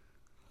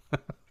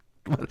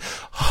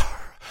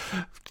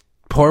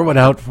 Pour one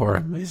out for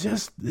him. It's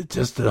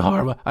just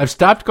horrible. I've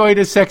stopped going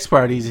to sex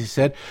parties, he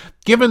said,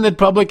 given that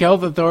public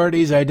health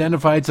authorities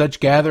identified such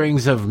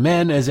gatherings of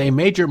men as a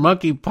major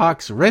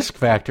monkeypox risk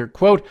factor.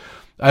 Quote,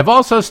 I've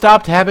also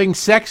stopped having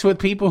sex with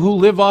people who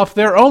live off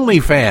their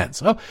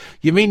OnlyFans. Oh,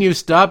 you mean you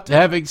stopped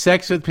having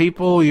sex with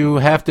people you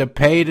have to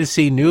pay to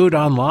see nude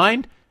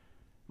online?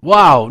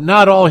 Wow,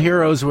 not all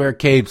heroes wear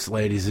capes,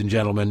 ladies and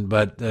gentlemen,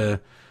 but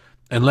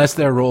unless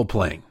they're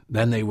role-playing,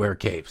 then they wear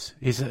capes.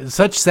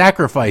 Such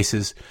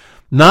sacrifices,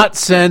 not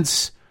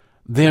since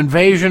the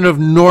invasion of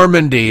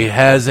Normandy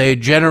has a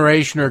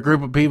generation or a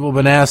group of people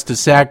been asked to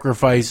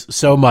sacrifice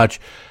so much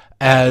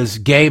as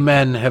gay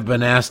men have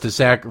been asked to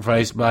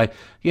sacrifice by,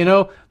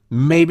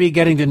 maybe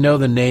getting to know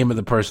the name of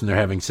the person they're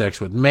having sex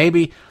with.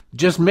 Maybe,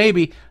 just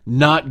maybe,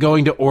 not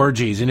going to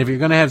orgies. And if you're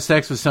going to have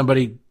sex with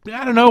somebody,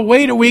 I don't know,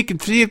 wait a week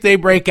and see if they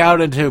break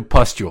out into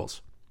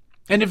pustules.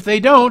 And if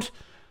they don't,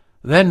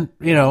 then,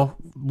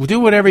 do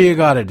whatever you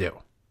got to do.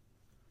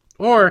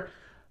 Or,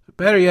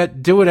 better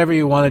yet, do whatever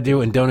you want to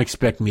do and don't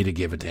expect me to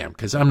give a damn,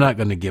 because I'm not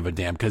going to give a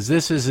damn, because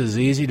this is as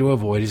easy to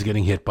avoid as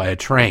getting hit by a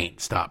train.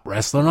 Stop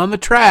wrestling on the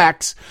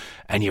tracks,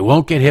 and you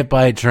won't get hit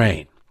by a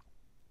train.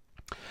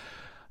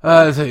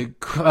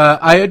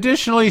 I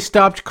additionally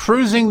stopped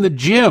cruising the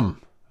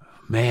gym.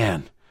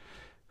 Man,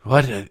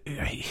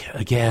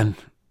 again,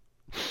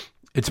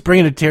 it's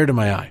bringing a tear to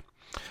my eye.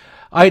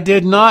 I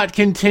did not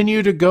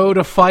continue to go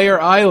to Fire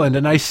Island,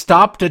 and I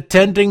stopped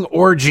attending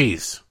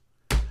orgies.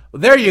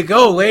 Well, there you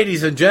go,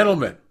 ladies and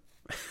gentlemen.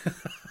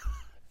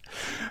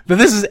 But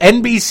this is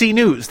NBC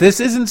News. This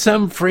isn't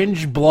some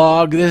fringe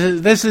blog.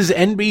 This is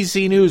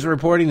NBC News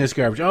reporting this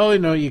garbage. Oh,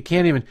 no, you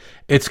can't even.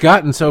 It's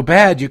gotten so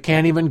bad you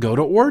can't even go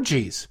to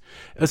orgies.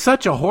 It's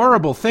such a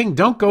horrible thing.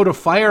 Don't go to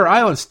Fire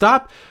Island.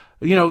 Stop,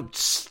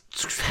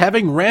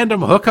 having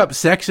random hookup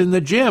sex in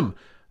the gym.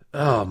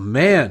 Oh,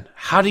 man.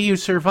 How do you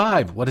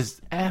survive? What is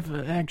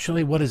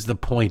the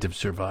point of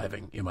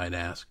surviving, you might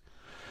ask?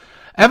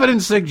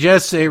 Evidence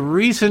suggests a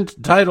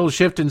recent tidal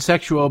shift in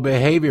sexual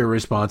behavior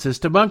responses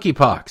to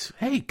monkeypox.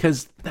 Hey,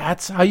 because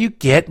that's how you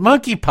get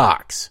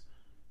monkeypox.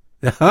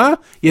 Huh?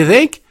 You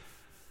think?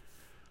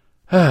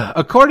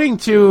 According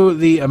to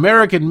the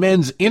American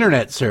Men's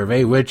Internet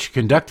Survey, which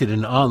conducted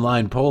an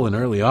online poll in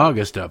early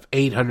August of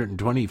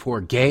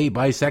 824 gay,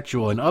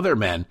 bisexual, and other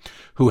men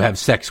who have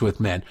sex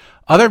with men.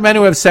 Other men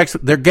who have sex,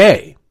 they're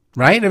gay,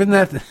 right? Isn't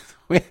that...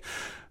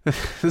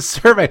 The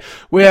survey.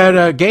 We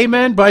had gay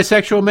men,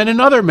 bisexual men,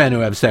 and other men who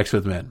have sex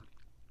with men.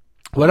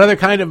 What other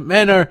kind of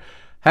men are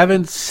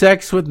having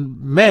sex with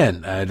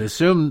men? I'd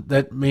assume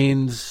that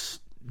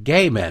means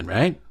gay men,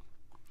 right?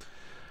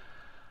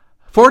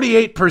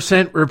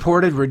 48%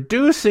 reported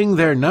reducing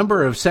their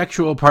number of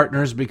sexual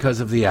partners because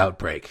of the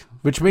outbreak,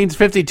 which means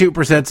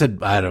 52% said,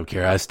 I don't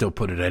care, I still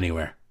put it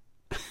anywhere.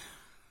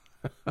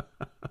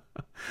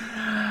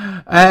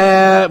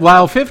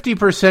 While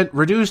 50%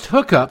 reduced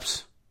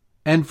hookups,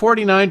 and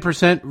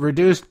 49%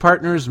 reduced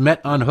partners met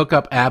on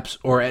hookup apps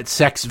or at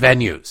sex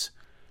venues.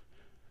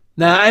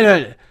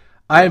 Now,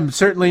 I'm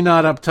certainly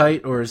not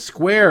uptight or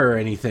square or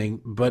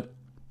anything, but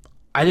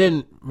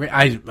I'm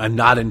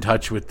not in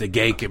touch with the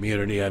gay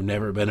community. I've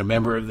never been a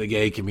member of the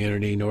gay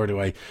community, nor do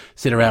I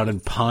sit around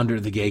and ponder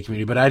the gay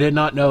community. But I did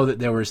not know that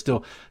there were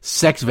still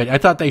sex venues. I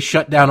thought they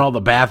shut down all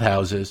the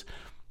bathhouses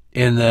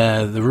in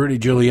the Rudy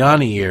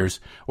Giuliani years,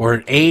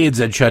 or AIDS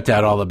had shut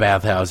down all the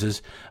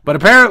bathhouses. But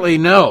apparently,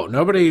 no.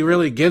 Nobody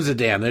really gives a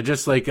damn. They're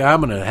just like, I'm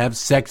going to have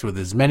sex with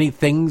as many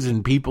things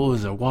and people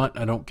as I want.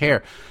 I don't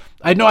care.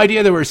 I had no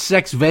idea there were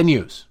sex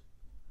venues.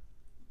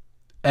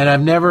 And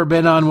I've never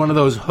been on one of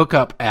those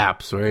hookup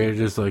apps where you're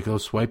just like, oh,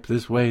 swipe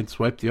this way and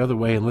swipe the other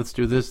way and let's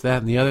do this, that,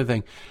 and the other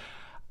thing.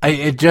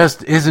 It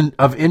just isn't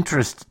of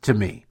interest to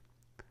me.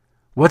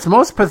 What's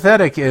most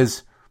pathetic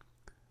is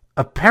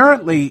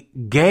apparently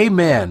gay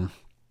men,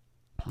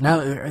 now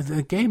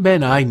the gay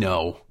men I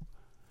know,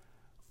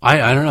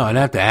 I don't know, I'd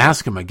have to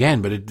ask them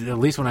again, but at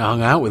least when I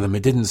hung out with them,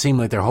 it didn't seem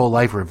like their whole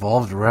life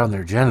revolved around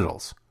their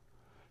genitals.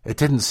 It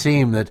didn't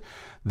seem that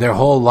their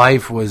whole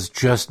life was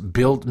just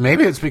built,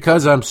 maybe it's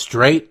because I'm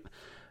straight,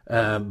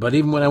 but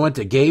even when I went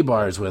to gay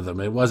bars with them,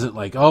 it wasn't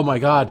like, oh my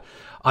God,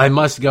 I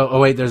must go, oh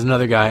wait, there's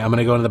another guy, I'm going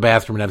to go into the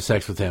bathroom and have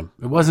sex with him.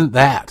 It wasn't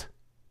that.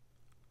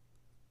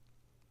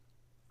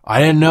 I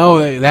didn't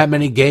know that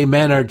many gay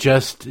men are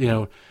just,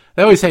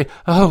 They always say,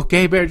 oh,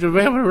 gay marriage,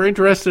 we're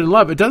interested in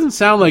love. It doesn't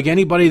sound like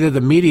anybody that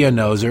the media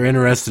knows are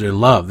interested in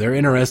love. They're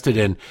interested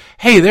in,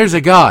 hey, there's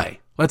a guy.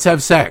 Let's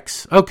have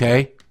sex.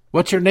 Okay.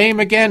 What's your name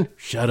again?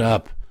 Shut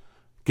up.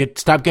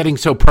 Stop getting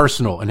so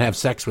personal and have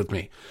sex with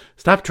me.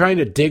 Stop trying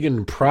to dig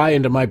and pry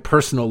into my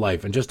personal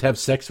life and just have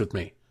sex with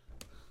me.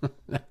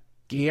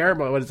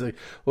 Guillermo, what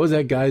was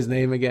that guy's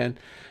name again?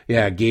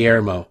 Yeah,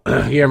 Guillermo.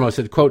 Guillermo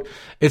said, quote,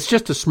 it's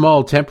just a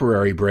small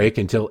temporary break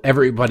until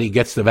everybody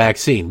gets the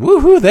vaccine.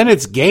 Woohoo, then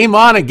it's game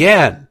on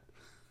again,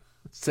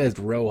 says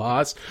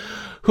Rojas,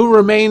 who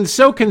remains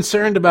so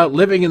concerned about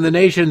living in the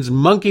nation's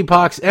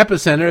monkeypox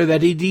epicenter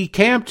that he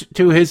decamped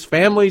to his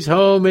family's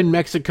home in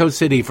Mexico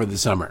City for the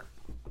summer.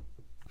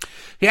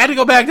 He had to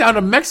go back down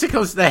to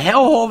Mexico, the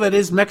hellhole that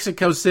is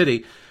Mexico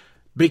City,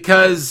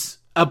 because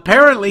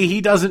apparently he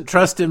doesn't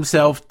trust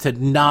himself to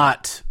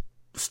not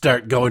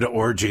start going to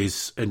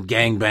orgies and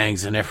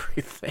gangbangs and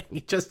everything.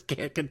 He just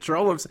can't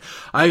control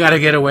himself. I got to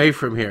get away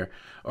from here.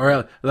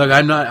 Or look,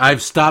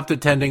 I've stopped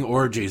attending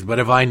orgies, but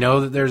if I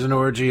know that there's an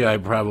orgy, I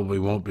probably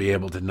won't be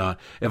able to not.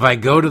 If I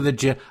go to the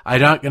gym,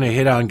 I'm not going to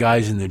hit on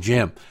guys in the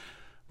gym.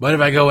 But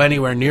if I go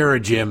anywhere near a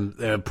gym,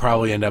 I'll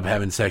probably end up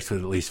having sex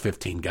with at least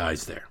 15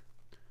 guys there.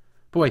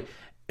 Boy,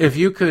 if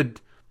you could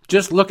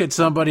just look at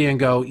somebody and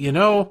go, you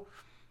know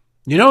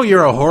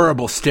you're a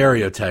horrible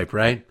stereotype,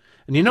 right?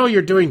 And you know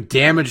you're doing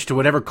damage to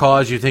whatever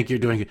cause you think you're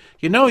doing.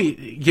 You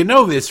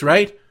know this,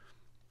 right?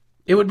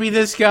 It would be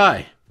this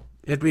guy.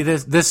 It'd be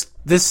this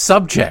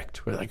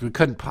subject. We're like, we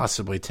couldn't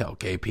possibly tell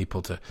gay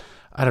people to,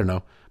 I don't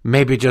know,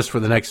 maybe just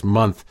for the next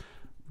month,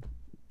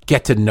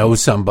 get to know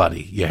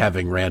somebody you're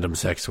having random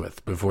sex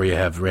with before you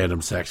have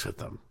random sex with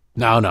them.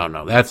 No.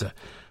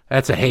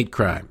 That's a hate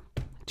crime.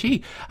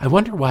 Gee, I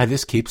wonder why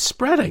this keeps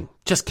spreading.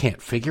 Just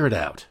can't figure it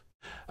out.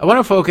 I want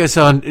to focus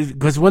on,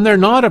 because when they're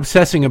not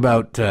obsessing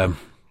about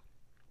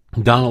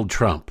Donald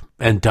Trump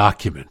and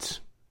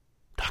documents,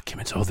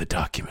 the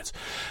documents,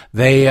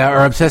 they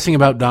are obsessing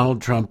about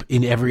Donald Trump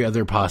in every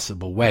other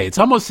possible way. It's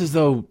almost as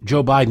though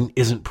Joe Biden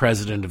isn't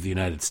president of the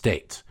United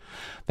States.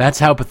 That's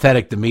how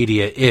pathetic the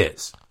media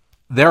is.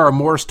 There are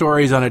more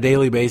stories on a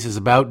daily basis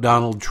about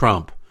Donald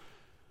Trump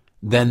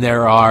than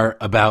there are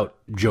about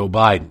Joe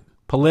Biden.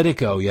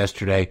 Politico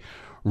yesterday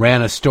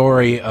ran a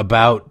story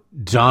about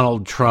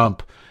Donald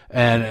Trump,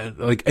 and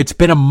it's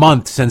been a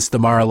month since the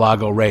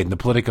Mar-a-Lago raid. In the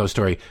Politico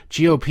story,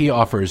 GOP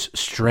offers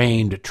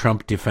strained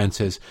Trump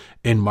defenses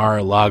in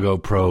Mar-a-Lago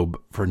probe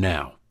for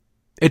now.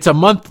 It's a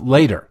month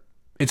later.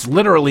 It's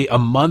literally a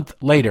month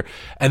later,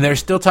 and they're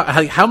still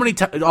talking. How many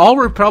times? All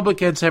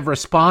Republicans have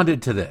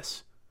responded to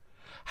this.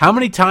 How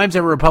many times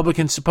are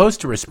Republicans supposed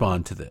to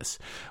respond to this?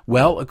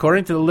 Well,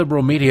 according to the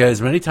liberal media,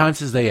 as many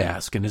times as they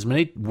ask, and as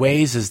many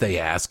ways as they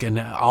ask, and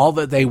all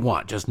that they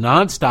want, just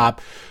nonstop,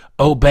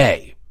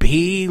 obey,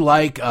 be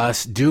like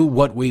us, do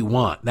what we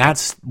want.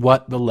 That's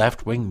what the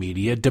left-wing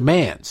media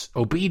demands,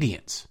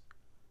 obedience.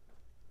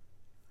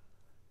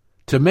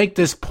 To make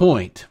this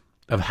point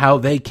of how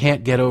they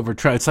can't get over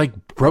Trump, it's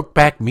like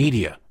Brokeback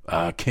media.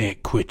 I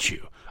can't quit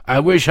you. I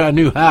wish I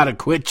knew how to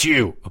quit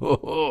you.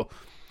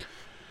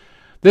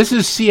 This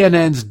is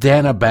CNN's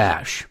Dana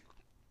Bash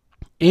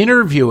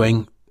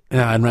interviewing.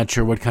 I'm not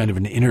sure what kind of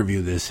an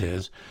interview this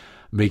is,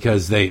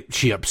 because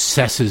she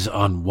obsesses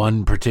on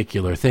one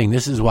particular thing.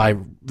 This is why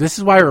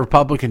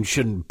Republicans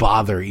shouldn't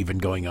bother even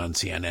going on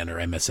CNN or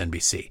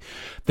MSNBC.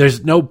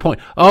 There's no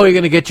point. Oh, you're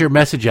going to get your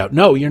message out.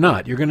 No, you're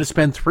not. You're going to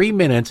spend 3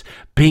 minutes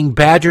being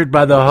badgered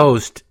by the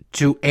host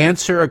to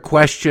answer a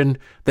question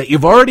that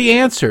you've already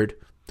answered,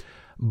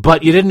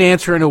 but you didn't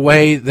answer in a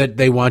way that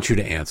they want you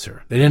to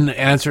answer. They didn't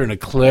answer in a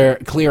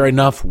clear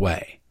enough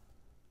way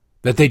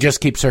that they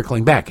just keep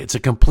circling back. It's a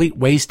complete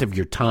waste of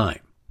your time.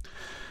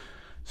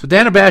 So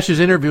Dana Bash is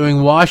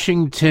interviewing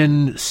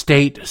Washington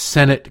State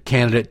Senate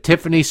candidate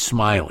Tiffany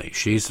Smiley.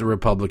 She's the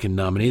Republican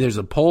nominee. There's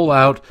a poll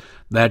out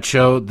that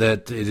showed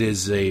that it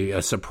is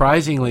a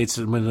surprisingly, it's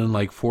within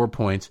like 4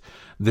 points,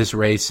 this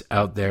race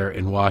out there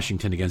in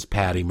Washington against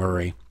Patty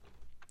Murray.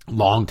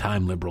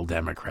 Longtime liberal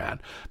Democrat.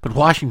 But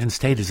Washington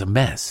State is a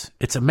mess.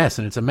 It's a mess,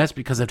 and it's a mess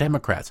because of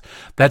Democrats.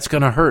 That's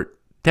going to hurt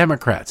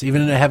Democrats,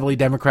 even in a heavily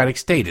Democratic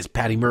state. Is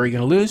Patty Murray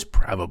going to lose?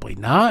 Probably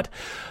not.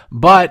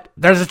 But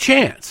there's a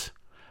chance.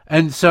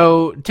 And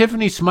so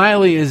Tiffany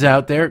Smiley is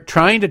out there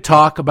trying to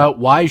talk about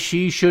why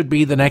she should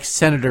be the next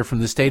senator from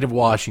the state of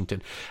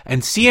Washington.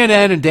 And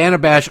CNN and Dana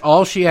Bash,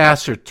 all she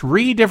asks her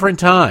 3 different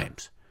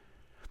times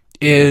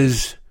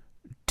is,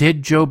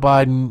 did Joe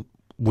Biden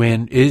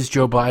win? Is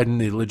Joe Biden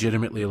the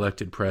legitimately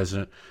elected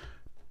president?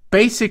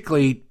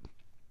 Basically,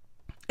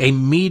 a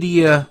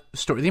media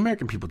story. The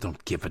American people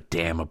don't give a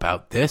damn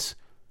about this,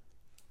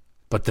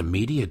 but the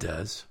media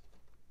does.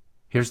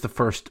 Here's the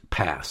first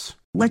pass.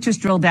 Let's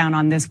just drill down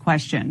on this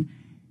question.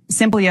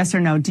 Simple yes or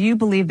no. Do you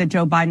believe that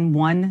Joe Biden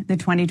won the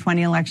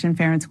 2020 election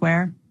fair and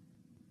square?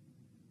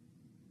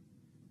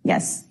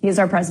 Yes, he is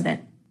our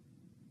president.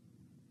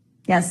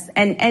 Yes,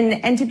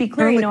 and to be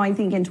clear, I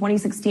think in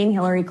 2016,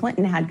 Hillary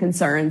Clinton had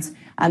concerns.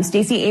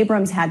 Stacey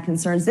Abrams had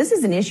concerns. This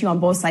is an issue on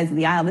both sides of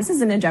the aisle. This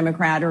isn't a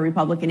Democrat or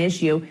Republican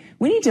issue.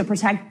 We need to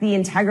protect the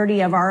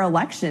integrity of our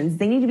elections.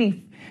 They need to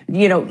be,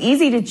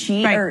 easy to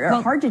cheat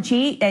or hard to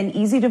cheat and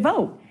easy to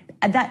vote.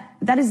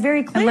 That is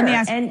very clear. Let me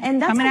ask,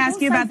 and that's I'm going to ask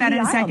you about that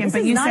in a second. This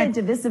but is you not said a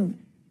divisive.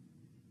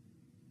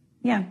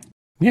 Yeah.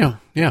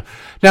 Yeah.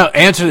 Now,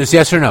 answer this,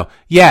 yes or no.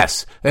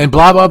 Yes. And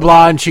blah, blah,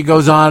 blah. And she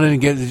goes on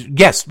and gets,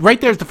 yes, right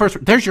there's the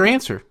first, there's your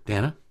answer,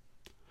 Dana.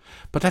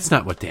 But that's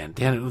not what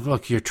Dana,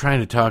 look, you're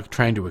trying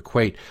to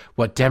equate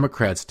what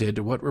Democrats did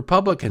to what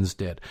Republicans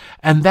did.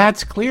 And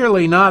that's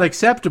clearly not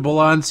acceptable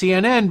on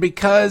CNN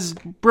because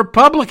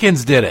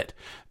Republicans did it.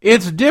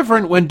 It's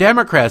different when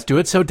Democrats do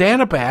it. So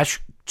Dana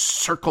Bash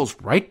circles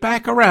right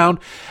back around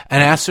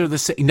and asks her the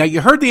same. Now,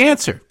 you heard the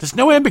answer. There's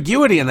no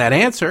ambiguity in that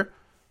answer.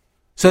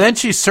 So then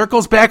she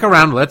circles back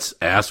around. Let's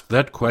ask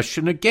that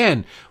question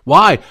again.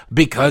 Why?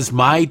 Because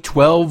my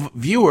 12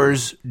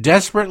 viewers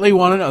desperately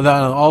want to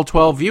know. All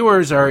 12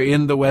 viewers are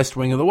in the West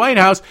Wing of the White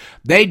House.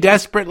 They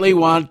desperately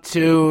want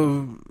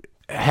to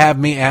have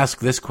me ask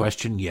this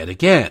question yet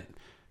again.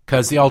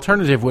 Because the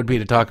alternative would be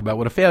to talk about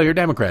what a failure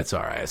Democrats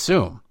are, I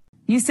assume.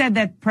 You said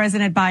that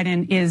President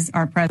Biden is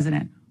our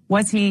president.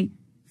 Was he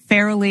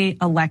fairly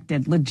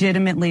elected,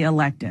 legitimately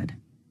elected?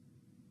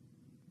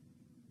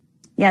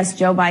 Yes,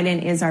 Joe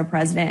Biden is our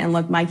president. And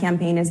look, my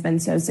campaign has been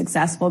so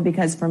successful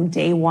because from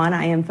day one,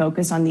 I am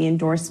focused on the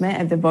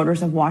endorsement of the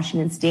voters of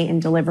Washington State and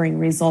delivering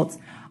results.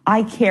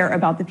 I care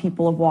about the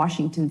people of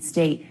Washington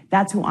State.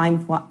 That's who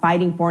I'm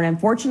fighting for. And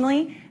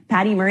unfortunately,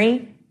 Patty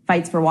Murray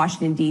fights for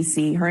Washington,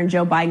 D.C. Her and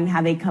Joe Biden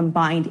have a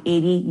combined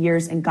 80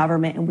 years in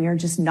government, and we are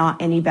just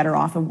not any better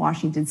off in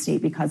Washington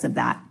State because of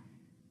that.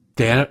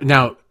 Dana,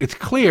 now, it's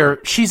clear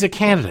she's a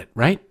candidate,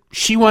 right?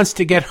 She wants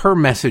to get her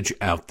message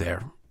out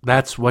there.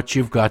 That's what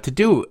you've got to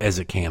do as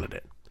a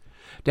candidate.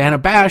 Dana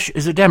Bash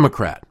is a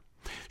Democrat.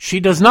 She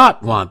does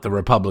not want the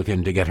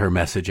Republican to get her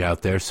message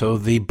out there, so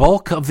the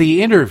bulk of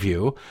the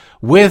interview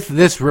with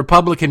this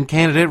Republican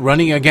candidate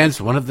running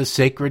against one of the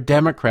sacred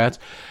Democrats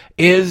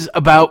is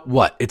about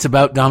what? It's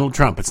about Donald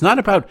Trump. It's not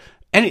about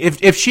any.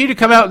 If she'd have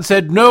come out and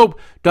said, nope,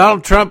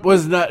 Donald Trump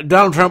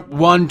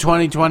won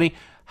 2020,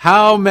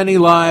 how many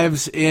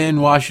lives in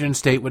Washington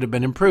State would have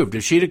been improved?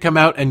 If she'd have come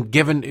out and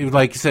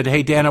said,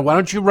 hey, Dana, why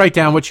don't you write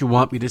down what you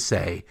want me to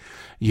say,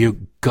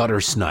 you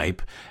gutter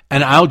snipe,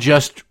 and I'll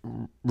just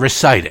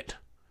recite it.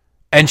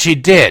 And she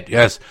did,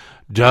 yes.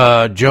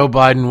 Joe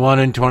Biden won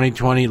in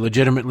 2020.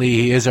 Legitimately,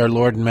 he is our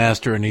Lord and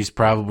Master, and he's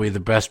probably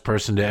the best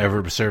person to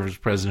ever serve as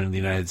president of the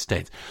United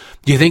States.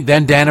 Do you think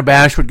then Dana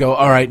Bash would go,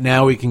 all right,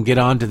 now we can get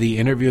on to the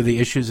interview of the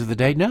issues of the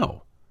day?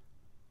 No.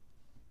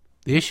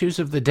 The issues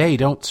of the day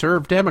don't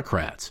serve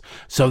Democrats.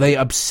 So they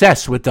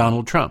obsess with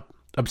Donald Trump.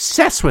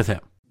 Obsess with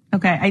him.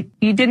 Okay,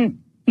 you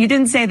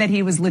didn't say that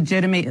he was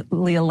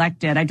legitimately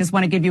elected. I just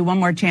want to give you one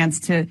more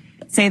chance to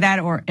say that,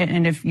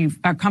 and if you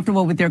are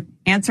comfortable with your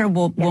answer,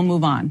 we'll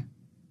move on.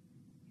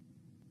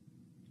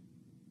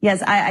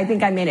 Yes, I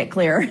think I made it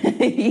clear.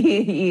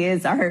 He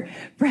is our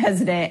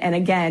president. And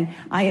again,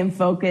 I am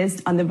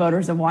focused on the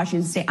voters of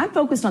Washington State. I'm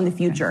focused on the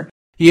future.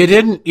 You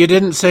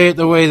didn't say it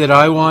the way that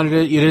I wanted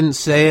it. You didn't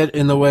say it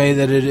in the way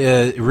that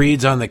it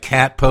reads on the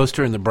cat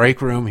poster in the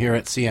break room here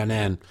at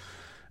CNN.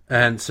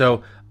 And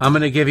so I'm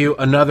going to give you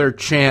another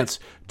chance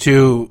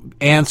to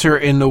answer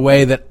in the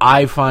way that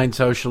I find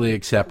socially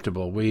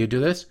acceptable. Will you do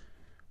this?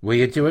 Will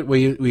you do it? Will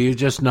you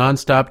just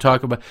nonstop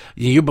talk about?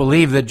 You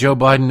believe that Joe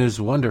Biden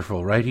is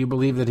wonderful, right? You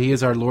believe that he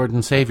is our Lord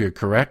and Savior,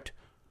 correct?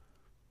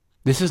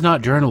 This is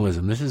not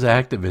journalism. This is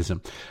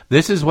activism.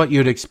 This is what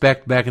you'd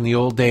expect back in the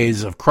old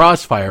days of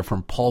Crossfire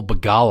from Paul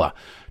Begala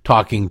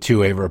talking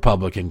to a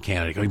Republican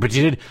candidate. But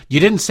you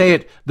didn't say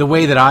it the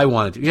way that I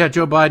wanted to. Yeah,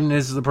 Joe Biden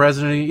is the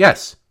president.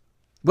 Yes.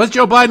 Was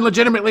Joe Biden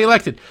legitimately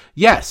elected?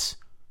 Yes.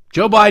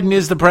 Joe Biden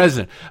is the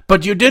president.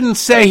 But you didn't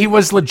say he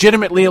was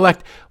legitimately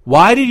elected.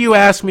 Why did you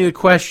ask me the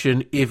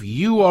question if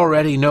you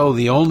already know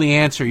the only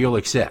answer you'll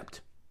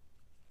accept?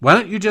 Why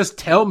don't you just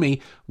tell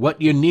me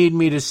what you need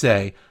me to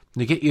say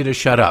to get you to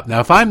shut up? Now,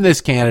 if I'm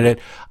this candidate,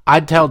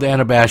 I'd tell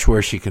Dana Bash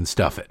where she can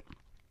stuff it.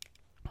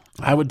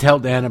 I would tell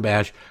Dana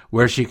Bash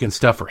where she can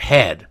stuff her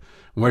head,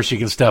 where she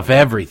can stuff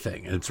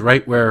everything. And it's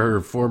right where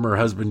her former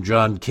husband,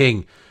 John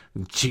King,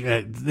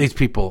 these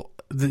people,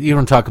 you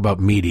don't talk about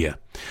media.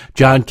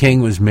 John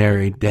King was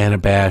married. Dana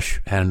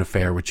Bash had an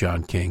affair with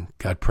John King,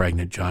 got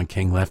pregnant. John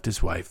King left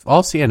his wife.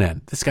 All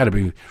CNN. This got to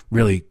be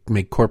really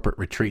make corporate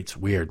retreats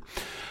weird.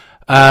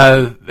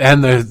 And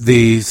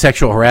the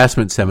sexual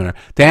harassment seminar.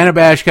 Dana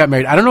Bash got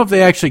married. I don't know if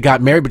they actually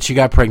got married, but she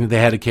got pregnant. They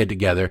had a kid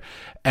together.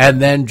 And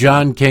then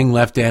John King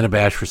left Dana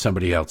Bash for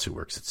somebody else who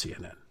works at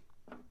CNN.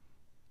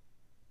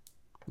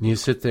 And you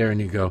sit there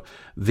and you go,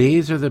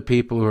 these are the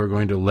people who are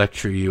going to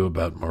lecture you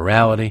about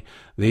morality.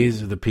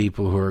 These are the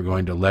people who are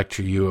going to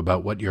lecture you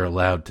about what you're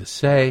allowed to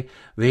say.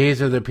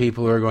 These are the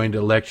people who are going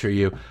to lecture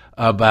you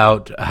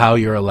about how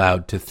you're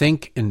allowed to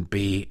think and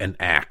be and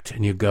act.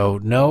 And you go,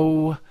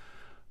 no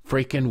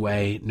freaking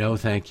way. No,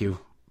 thank you.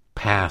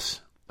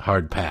 Pass.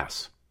 Hard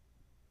pass.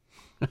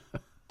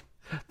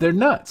 They're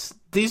nuts.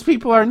 These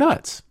people are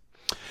nuts.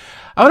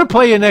 I want to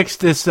play you next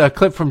this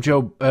clip from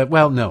Joe.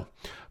 No.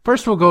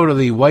 First, we'll go to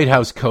the White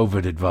House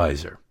COVID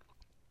advisor.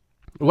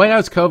 The White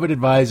House COVID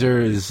advisor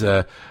is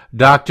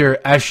Dr.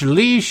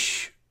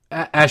 Ashish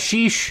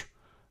Jha.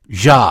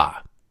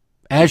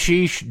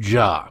 Ashish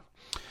Jha.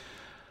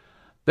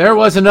 There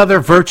was another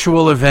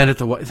virtual event at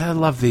the White House. I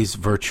love these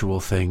virtual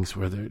things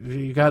where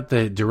you got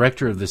the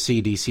director of the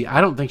CDC.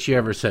 I don't think she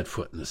ever set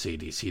foot in the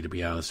CDC, to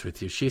be honest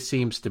with you. She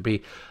seems to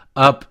be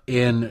up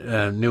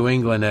in New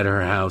England at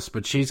her house,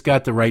 but she's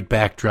got the right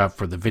backdrop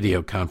for the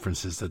video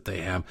conferences that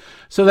they have.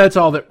 So that's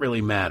all that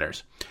really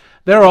matters.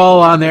 They're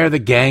all on there. The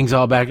gang's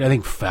all back. I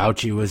think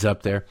Fauci was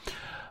up there.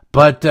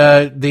 But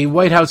the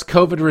White House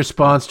COVID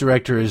response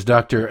director is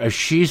Dr.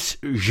 Ashish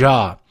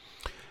Jha.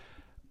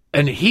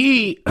 And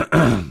he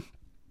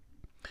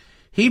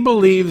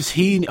believes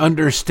he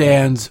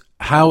understands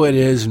how it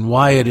is and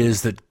why it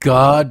is that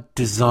God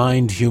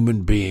designed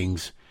human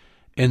beings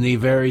in the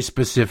very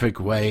specific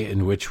way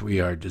in which we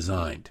are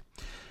designed.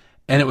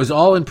 And it was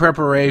all in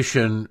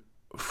preparation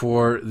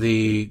for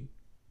the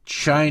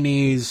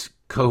Chinese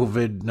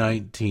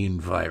COVID-19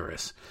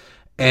 virus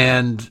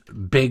and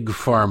big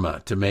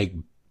pharma to make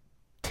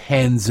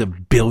tens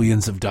of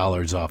billions of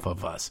dollars off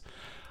of us.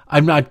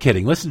 I'm not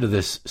kidding. Listen to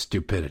this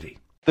stupidity.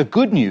 The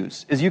good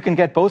news is you can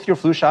get both your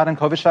flu shot and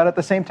COVID shot at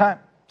the same time.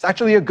 It's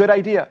actually a good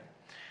idea.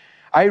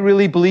 I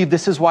really believe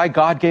this is why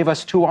God gave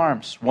us two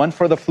arms, one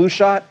for the flu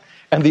shot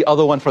and the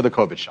other one for the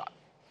COVID shot.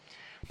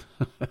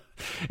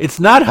 It's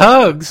not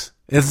hugs.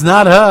 It's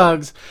not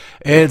hugs.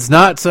 It's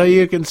not so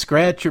you can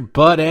scratch your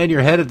butt and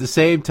your head at the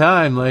same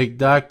time like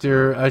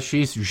Dr.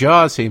 Ashish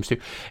Jha seems to.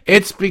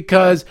 It's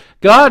because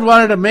God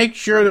wanted to make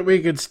sure that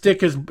we could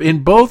stick us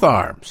in both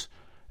arms.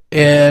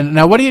 And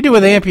now what do you do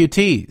with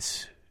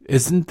amputees?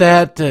 Isn't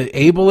that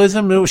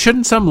ableism?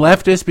 Shouldn't some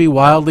leftists be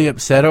wildly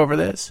upset over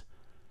this?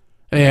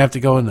 And you have to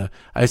go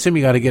I assume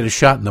you got to get a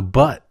shot in the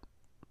butt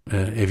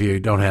if you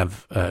don't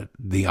have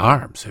the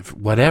arms,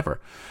 whatever.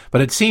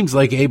 But it seems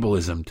like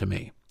ableism to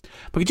me.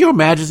 But could you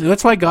imagine?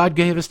 That's why God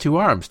gave us two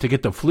arms, to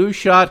get the flu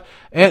shot.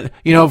 And,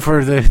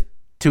 for the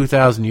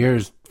 2,000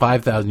 years,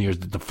 5,000 years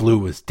that the flu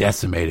was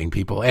decimating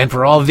people, and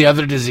for all of the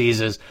other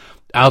diseases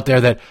out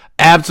there that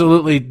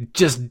absolutely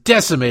just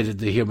decimated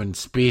the human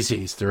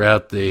species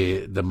throughout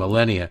the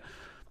millennia.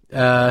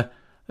 To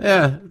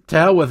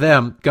hell with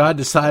them. God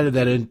decided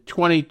that in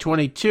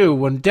 2022,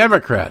 when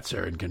Democrats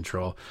are in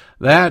control,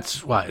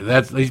 that's why.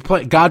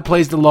 God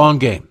plays the long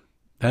game.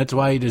 That's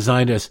why he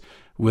designed us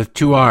with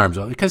two arms,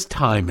 because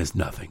time is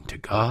nothing to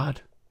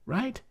God,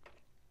 right?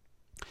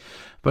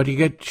 But you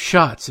get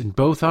shots in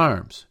both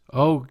arms.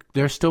 Oh,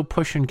 they're still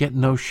pushing,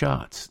 getting those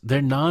shots. They're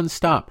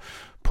nonstop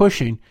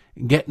pushing,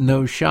 getting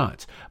those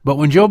shots. But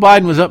when Joe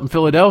Biden was up in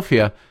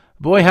Philadelphia,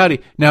 boy,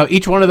 howdy. Now,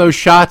 each one of those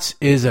shots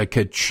is a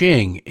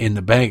ka-ching in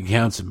the bank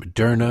accounts of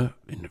Moderna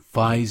and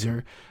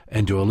Pfizer,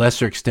 and to a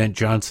lesser extent,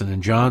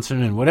 Johnson &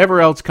 Johnson, and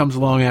whatever else comes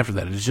along after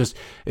that.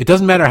 It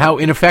doesn't matter how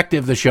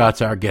ineffective the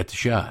shots are, get the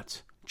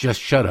shots. Just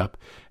shut up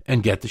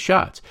and get the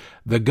shots.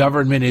 The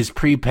government is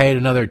prepaid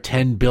another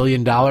 $10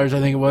 billion, I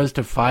think it was,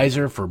 to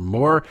Pfizer for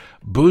more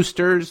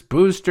boosters,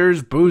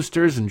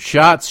 and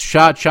shots,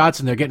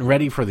 and they're getting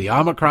ready for the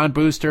Omicron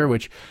booster,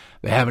 which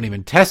they haven't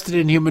even tested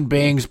in human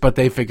beings, but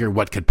they figure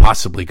what could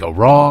possibly go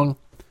wrong.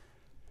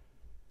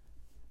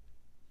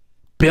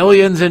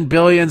 Billions and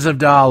billions of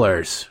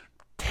dollars,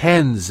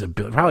 tens of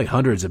billions, probably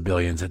hundreds of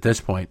billions at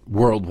this point,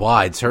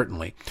 worldwide,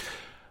 certainly,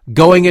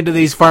 going into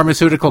these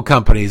pharmaceutical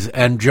companies.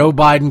 And Joe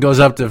Biden goes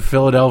up to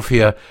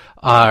Philadelphia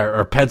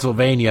or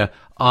Pennsylvania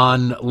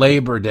on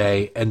Labor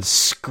Day and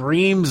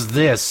screams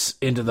this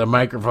into the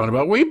microphone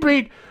about, we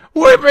beat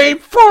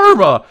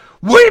pharma.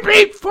 We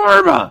beat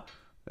pharma.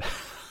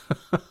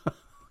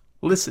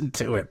 Listen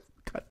to it.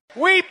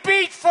 We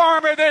beat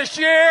pharma this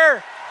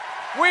year.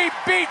 We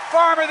beat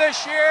pharma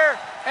this year,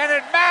 and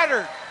it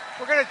mattered.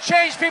 We're going to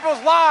change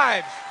people's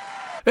lives.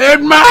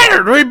 It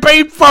mattered. We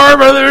beat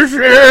pharma this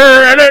year,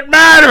 and it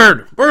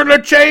mattered. We're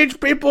going to change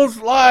people's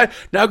lives.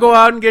 Now go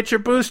out and get your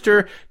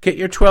booster. Get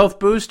your 12th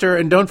booster,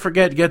 and don't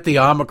forget, get the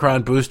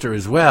Omicron booster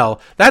as well.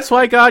 That's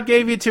why God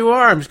gave you two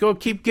arms. Go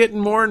keep getting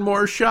more and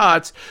more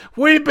shots.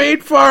 We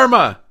beat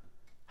pharma.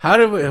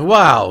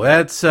 Wow,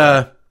 that's,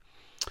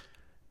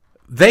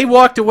 they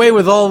walked away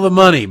with all the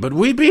money, but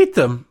we beat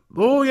them.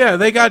 Oh, yeah,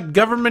 they got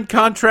government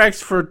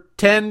contracts for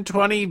 $10,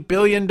 $20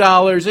 billion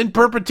in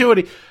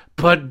perpetuity.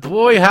 But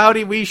boy,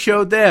 howdy, we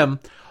showed them.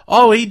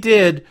 All he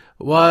did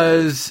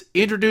was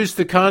introduce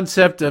the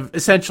concept of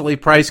essentially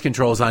price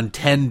controls on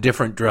 10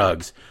 different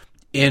drugs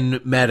in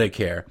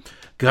Medicare.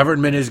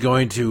 Government is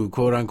going to,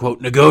 quote unquote,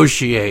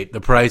 negotiate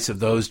the price of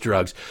those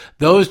drugs.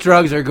 Those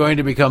drugs are going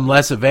to become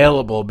less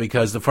available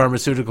because the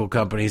pharmaceutical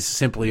companies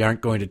simply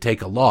aren't going to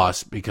take a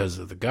loss because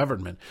of the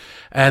government.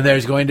 And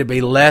there's going to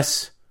be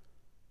less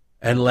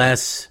and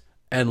less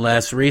and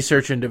less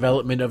research and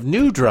development of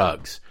new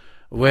drugs,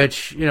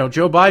 which,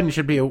 Joe Biden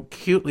should be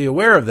acutely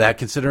aware of that,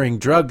 considering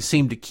drugs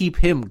seem to keep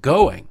him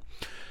going.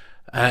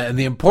 And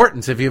the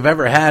importance, if you've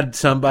ever had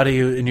somebody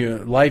who in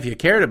your life you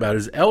cared about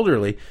who's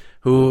elderly,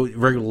 who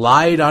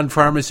relied on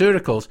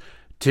pharmaceuticals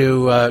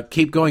to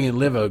keep going and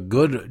live a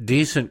good,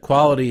 decent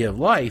quality of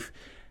life,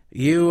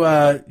 you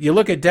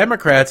look at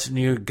Democrats and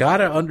you got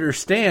to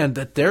understand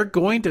that they're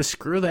going to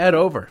screw that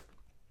over.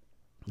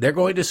 They're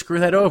going to screw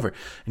that over.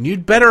 And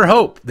you'd better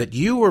hope that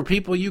you or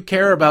people you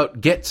care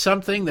about get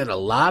something that a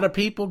lot of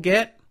people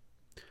get,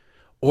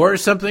 or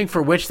something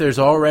for which there's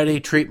already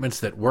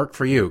treatments that work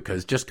for you.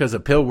 Because just because a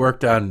pill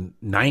worked on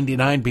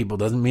 99 people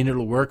doesn't mean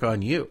it'll work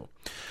on you.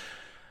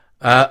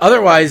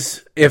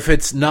 Otherwise, if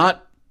it's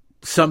not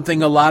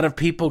something a lot of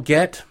people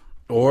get,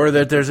 or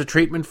that there's a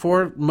treatment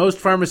for, most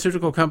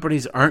pharmaceutical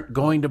companies aren't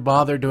going to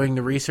bother doing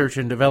the research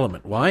and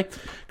development. Why?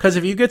 Because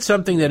if you get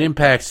something that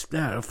impacts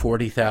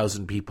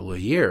 40,000 people a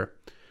year,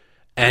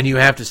 and you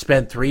have to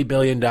spend $3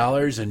 billion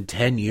in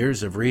 10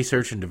 years of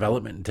research and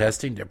development and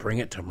testing to bring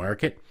it to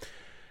market,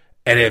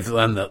 and if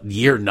on the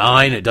year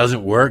 9 it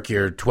doesn't work,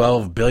 you're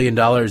 $12 billion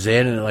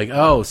in, and like,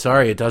 oh,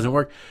 sorry, it doesn't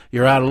work,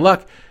 you're out of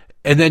luck.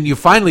 And then you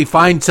finally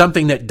find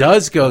something that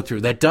does go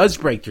through, that does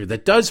break through,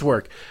 that does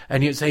work.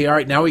 And you say, all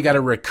right, now we got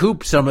to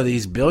recoup some of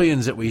these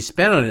billions that we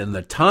spent on it, and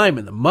the time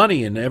and the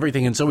money and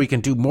everything. And so we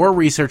can do more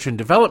research and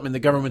development. The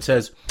government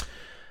says,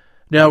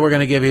 no, we're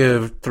going to give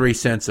you 3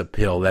 cents a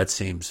pill. That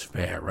seems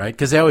fair, right?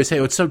 Because they always say,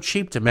 oh, it's so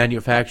cheap to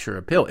manufacture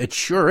a pill. It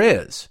sure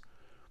is.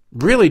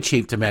 Really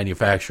cheap to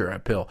manufacture a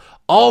pill.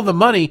 All the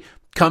money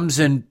comes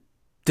in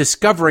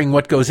discovering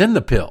what goes in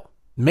the pill,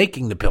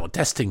 making the pill,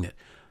 testing it.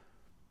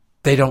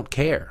 They don't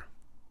care.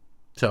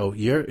 So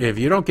if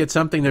you don't get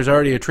something there's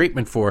already a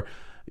treatment for,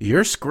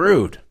 you're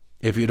screwed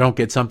if you don't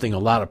get something a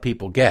lot of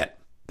people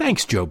get.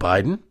 Thanks, Joe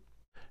Biden.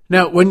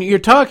 Now, when you're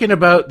talking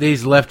about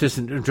these leftists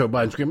and Joe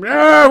Biden screaming, we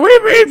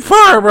beat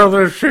pharma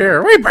this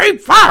year. We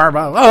beat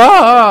pharma.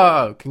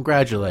 Oh,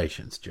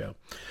 congratulations, Joe.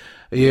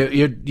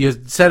 You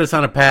set us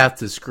on a path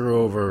to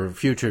screw over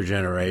future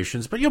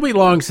generations, but you'll be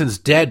long since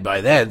dead by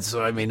then.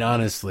 So, I mean,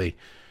 honestly,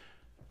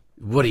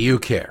 what do you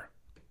care?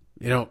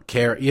 You don't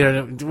care. You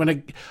know,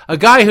 when a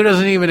guy who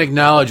doesn't even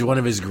acknowledge one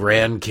of his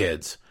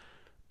grandkids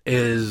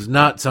is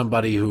not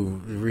somebody who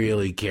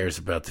really cares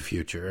about the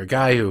future. A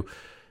guy who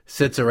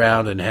sits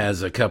around and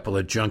has a couple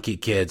of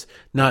junky kids,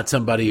 not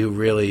somebody who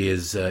really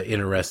is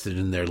interested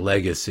in their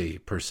legacy,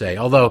 per se.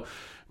 Although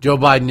Joe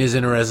Biden is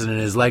interested in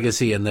his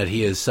legacy and that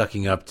he is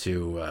sucking up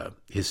to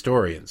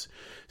historians.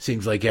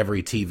 Seems like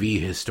every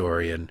TV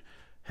historian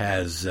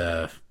has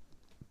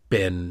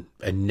been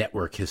a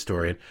network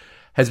historian.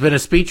 Has been a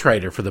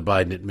speechwriter for the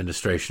Biden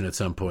administration at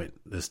some point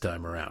this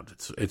time around.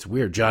 It's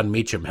weird. John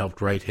Meacham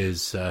helped write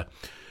his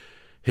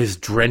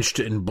drenched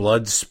in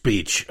blood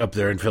speech up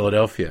there in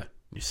Philadelphia.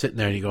 You're sitting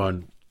there and you're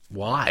going,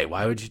 why?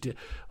 Why would you do?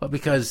 Well,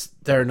 because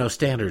there are no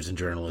standards in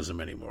journalism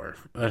anymore.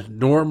 A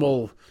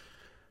normal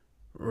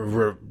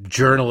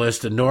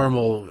journalist, a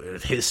normal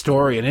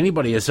historian,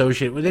 anybody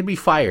associated, they'd be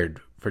fired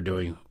for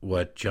doing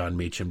what John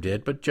Meacham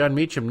did. But John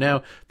Meacham,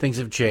 now things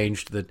have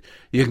changed that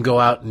you can go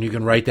out and you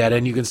can write that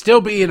and you can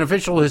still be an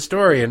official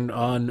historian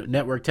on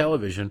network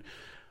television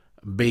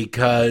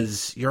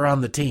because you're on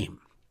the team.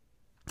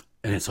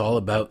 And it's all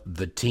about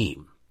the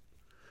team.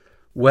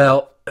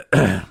 Well,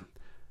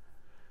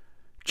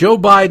 Joe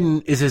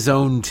Biden is his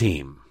own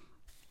team.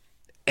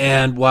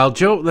 And while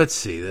let's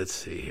see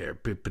here.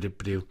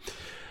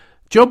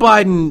 Joe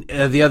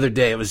Biden, the other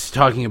day, was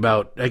talking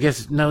about, I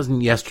guess, no, it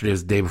wasn't yesterday, it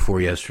was the day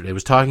before yesterday,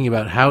 was talking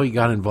about how he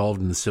got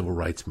involved in the civil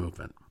rights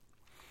movement.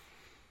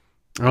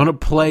 I want to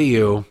play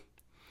you,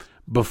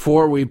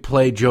 before we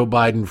play Joe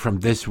Biden from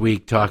this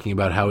week talking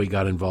about how he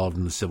got involved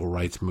in the civil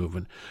rights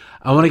movement,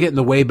 I want to get in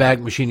the Wayback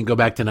Machine and go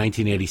back to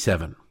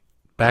 1987.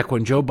 Back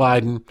when Joe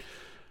Biden,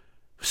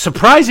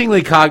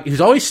 surprisingly, he was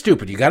always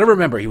stupid. You got to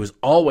remember, he was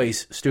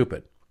always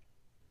stupid.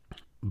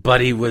 But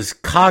he was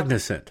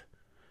cognizant.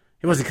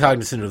 He wasn't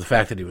cognizant of the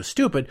fact that he was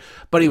stupid,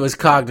 but he was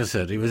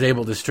cognizant. He was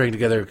able to string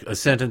together a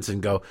sentence and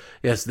go,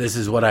 yes, this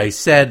is what I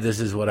said, this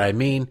is what I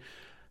mean.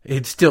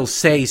 He'd still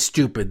say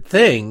stupid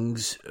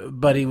things,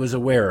 but he was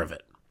aware of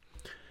it.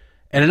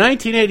 And in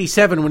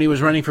 1987, when he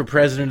was running for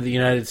president of the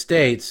United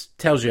States,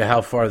 tells you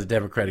how far the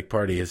Democratic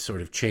Party has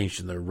sort of changed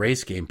in their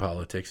race game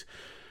politics,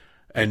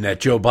 and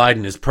that Joe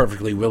Biden is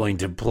perfectly willing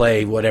to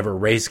play whatever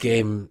race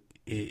game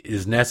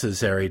is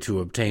necessary to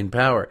obtain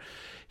power.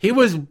 He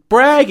was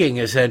bragging,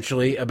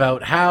 essentially,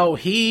 about how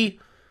he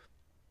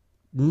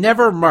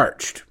never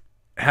marched,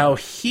 how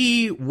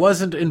he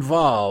wasn't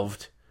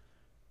involved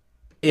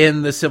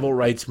in the civil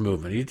rights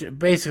movement. He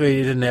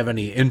didn't have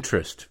any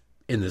interest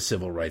in the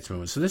civil rights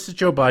movement. So this is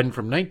Joe Biden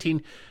from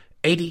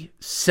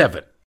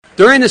 1987.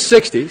 During the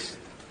 60s,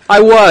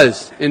 I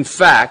was, in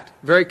fact,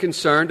 very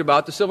concerned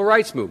about the civil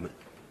rights movement.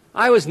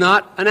 I was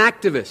not an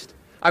activist.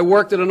 I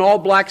worked at an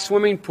all-black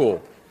swimming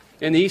pool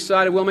in the east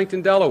side of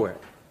Wilmington, Delaware.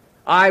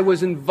 I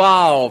was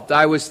involved.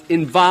 I was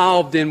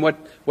involved in what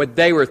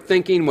they were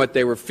thinking, what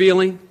they were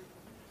feeling.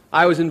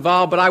 I was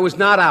involved, but I was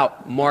not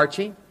out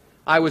marching.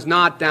 I was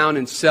not down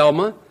in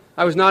Selma.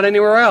 I was not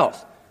anywhere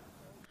else.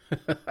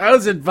 I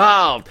was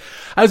involved.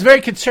 I was very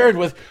concerned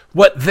with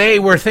what they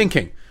were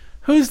thinking.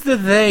 Who's the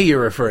they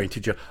you're referring to,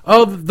 Joe?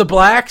 Oh, the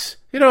blacks?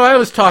 I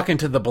was talking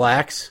to the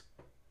blacks.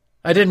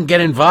 I didn't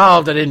get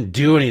involved. I didn't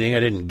do anything. I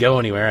didn't go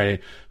anywhere. I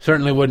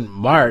certainly wouldn't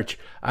march.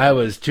 I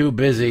was too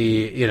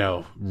busy,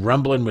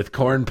 rumbling with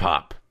Corn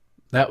Pop.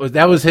 That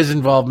was his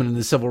involvement in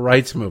the civil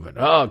rights movement.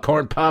 Oh,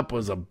 Corn Pop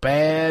was a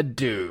bad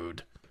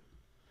dude.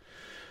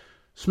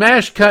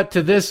 Smash cut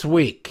to this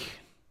week.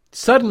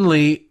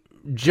 Suddenly,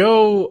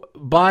 Joe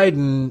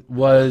Biden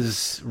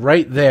was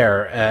right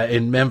there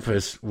in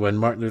Memphis when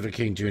Martin Luther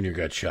King Jr.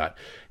 got shot.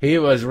 He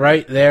was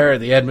right there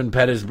at the Edmund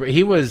Pettus.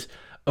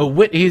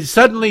 He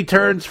suddenly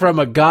turns from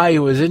a guy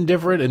who was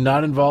indifferent and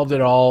not involved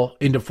at all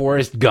into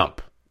Forrest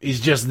Gump. He's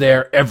just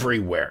there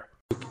everywhere.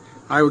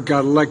 I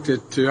got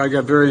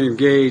very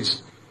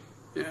engaged,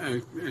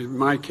 in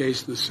my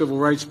case, in the civil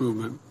rights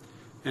movement.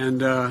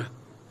 And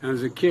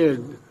as a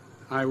kid,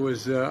 I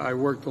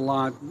worked a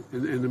lot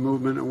in the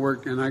movement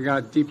and I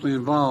got deeply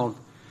involved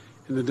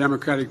in the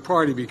Democratic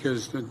Party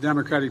because the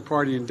Democratic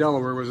Party in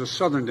Delaware was a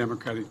Southern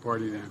Democratic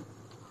Party then.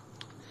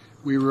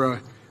 We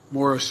were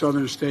more a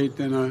Southern state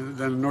than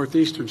a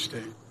Northeastern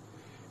state.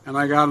 And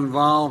I got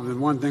involved, and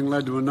one thing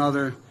led to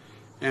another.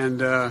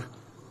 And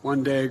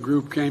one day a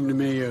group came to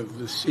me of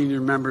the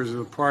senior members of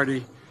the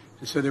party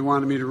and said they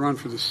wanted me to run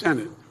for the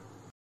Senate.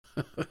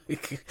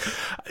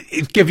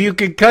 If you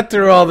could cut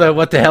through all the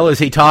what the hell is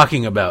he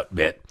talking about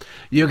bit,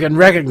 you can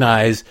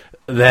recognize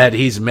that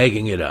he's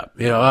making it up.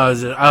 I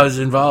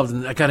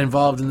got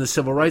involved in the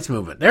civil rights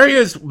movement. There he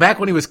is back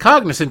when he was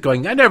cognizant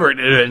going, I never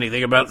did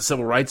anything about the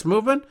civil rights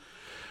movement.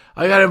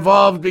 I got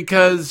involved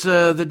because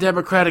the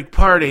Democratic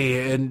Party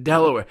in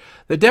Delaware.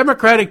 The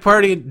Democratic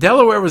Party in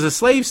Delaware was a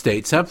slave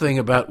state, something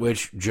about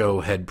which Joe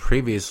had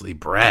previously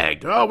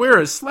bragged. Oh, we're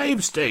a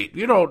slave state.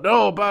 You don't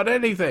know about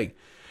anything.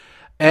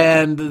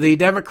 And the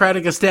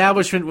Democratic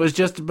establishment was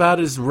just about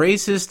as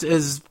racist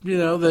as,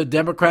 the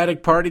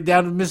Democratic Party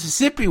down in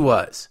Mississippi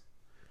was.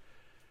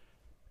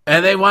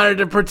 And they wanted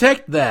to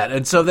protect that.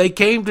 And so they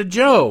came to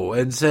Joe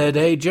and said,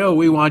 hey, Joe,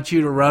 we want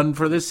you to run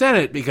for the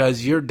Senate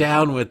because you're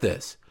down with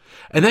this.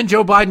 And then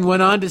Joe Biden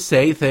went on to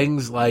say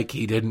things like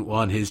he didn't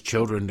want his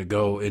children to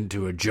go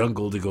into a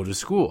jungle to go to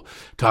school,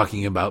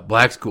 talking about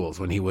black schools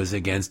when he was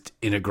against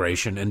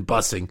integration and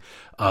busing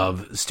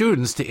of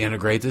students to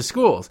integrate the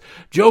schools.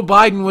 Joe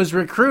Biden was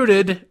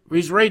recruited,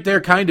 he's right there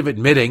kind of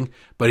admitting,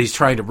 but he's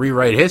trying to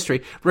rewrite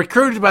history,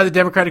 recruited by the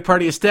Democratic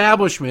Party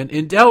establishment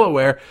in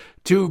Delaware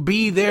to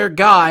be their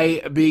guy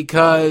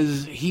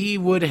because he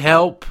would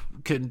help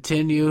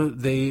continue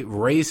the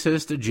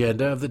racist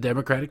agenda of the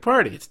Democratic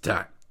Party at the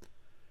time.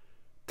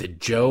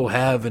 Did Joe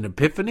have an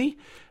epiphany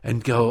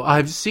and go,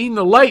 I've seen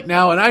the light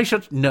now and I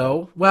should...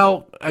 No.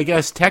 Well, I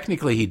guess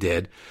technically he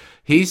did.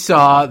 He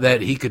saw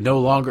that he could no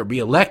longer be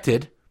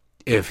elected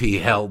if he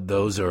held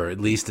those or at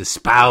least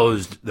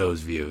espoused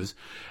those views.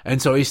 And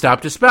so he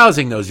stopped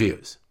espousing those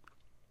views.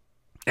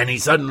 And he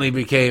suddenly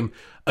became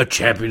a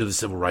champion of the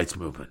civil rights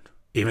movement,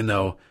 even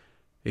though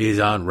he's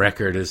on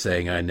record as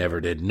saying, I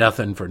never did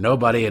nothing for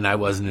nobody and I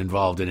wasn't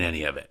involved in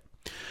any of it.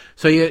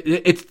 So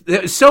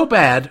it's so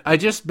bad, I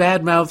just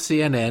badmouthed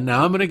CNN.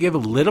 Now I'm going to give a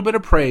little bit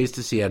of praise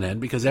to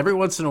CNN because every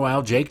once in a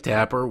while Jake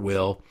Tapper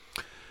will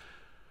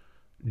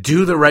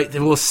do the right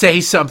thing, will say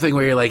something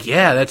where you're like,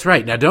 yeah, that's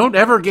right. Now don't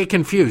ever get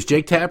confused.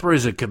 Jake Tapper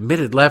is a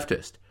committed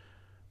leftist.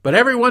 But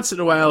every once in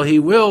a while he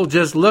will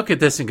just look at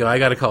this and go, I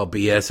got to call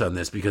BS on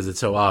this because it's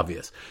so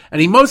obvious. And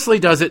he mostly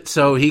does it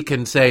so he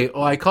can say,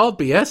 oh, I called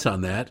BS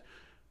on that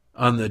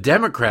on the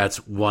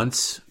Democrats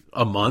once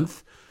a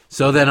month.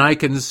 So then I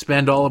can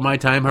spend all of my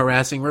time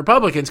harassing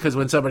Republicans because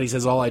when somebody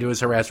says all I do is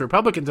harass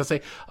Republicans, I'll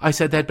say, I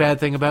said that bad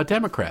thing about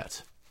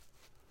Democrats.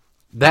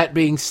 That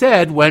being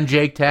said, when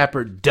Jake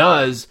Tapper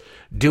does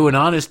do an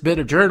honest bit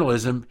of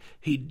journalism,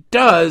 he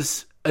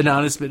does an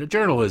honest bit of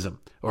journalism,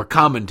 or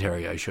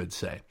commentary, I should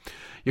say.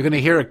 You're going to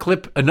hear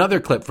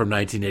another clip from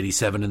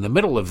 1987 in the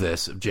middle of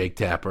this, of Jake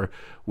Tapper,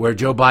 where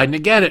Joe Biden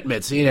again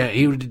admits he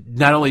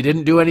not only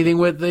didn't do anything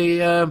with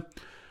the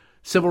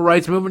civil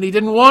rights movement, he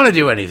didn't want to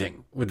do anything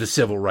with the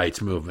civil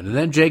rights movement. And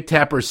then Jake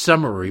Tapper's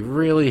summary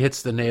really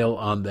hits the nail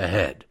on the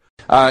head.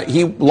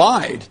 He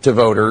lied to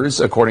voters,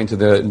 according to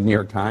the New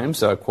York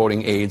Times,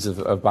 quoting aides of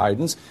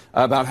Biden's,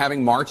 about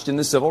having marched in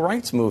the civil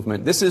rights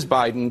movement. This is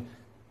Biden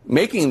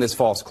making this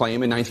false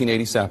claim in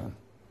 1987.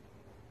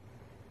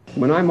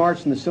 When I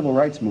marched in the civil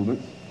rights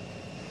movement,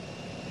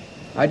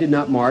 I did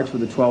not march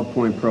with a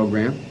 12-point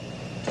program.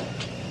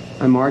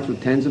 I marched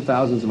with tens of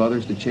thousands of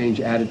others to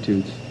change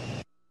attitudes.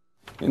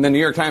 And the New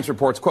York Times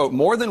reports, quote,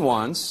 more than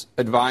once,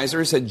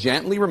 advisors had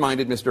gently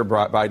reminded Mr.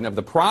 Biden of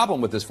the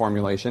problem with this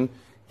formulation.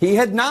 He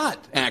had not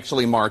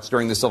actually marched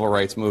during the civil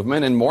rights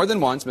movement, and more than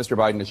once, Mr.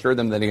 Biden assured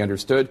them that he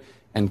understood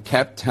and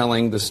kept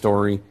telling the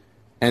story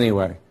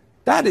anyway.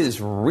 That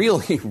is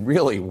really,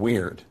 really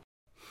weird.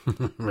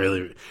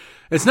 Really.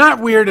 It's not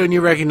weird when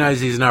you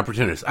recognize he's an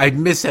opportunist. I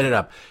misset it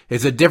up.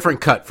 It's a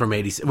different cut from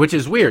 87, which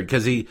is weird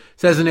because he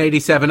says in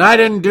 87, I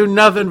didn't do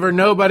nothing for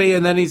nobody,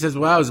 and then he says,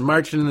 well, I was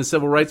marching in the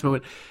civil rights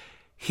movement.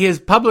 He has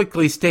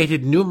publicly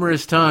stated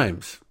numerous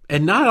times,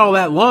 And not all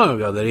that long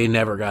ago that he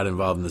never got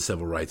involved in the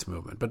civil rights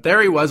movement. But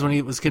there he was when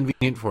it was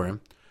convenient for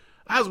him.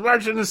 I was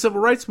marching in the civil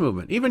rights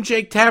movement. Even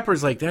Jake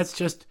Tapper's like, that's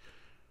just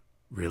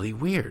really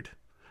weird.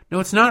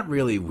 No, it's not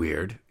really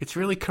weird. It's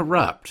really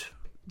corrupt.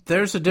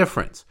 There's a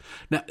difference.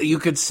 Now, you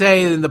could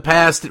say in the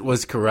past it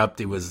was corrupt.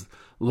 He was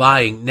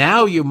lying.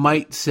 Now you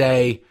might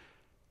say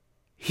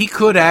he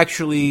could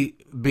actually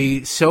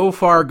be so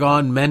far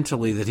gone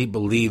mentally that he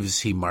believes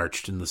he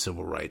marched in the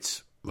civil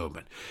rights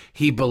movement.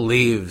 He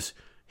believes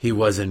he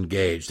was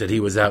engaged, that he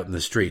was out in the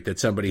street, that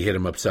somebody hit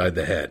him upside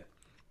the head.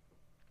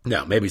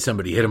 Now, maybe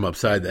somebody hit him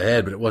upside the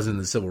head, but it wasn't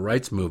in the civil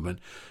rights movement,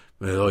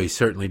 although he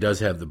certainly does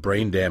have the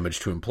brain damage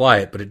to imply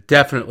it, but it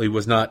definitely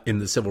was not in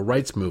the civil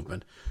rights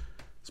movement.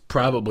 It's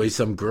probably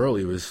some girl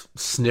he was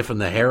sniffing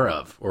the hair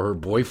of, or her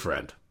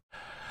boyfriend.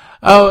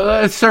 Oh,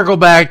 let's circle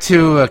back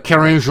to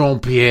Karine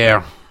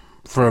Jean-Pierre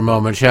for a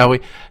moment, shall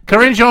we?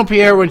 Karine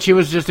Jean-Pierre, when she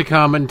was just a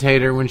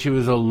commentator, when she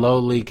was a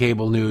lowly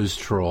cable news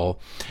troll,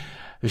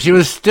 she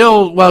was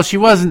still, well, she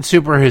wasn't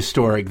super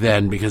historic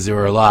then because there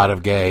were a lot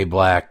of gay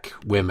black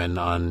women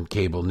on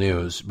cable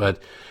news,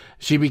 but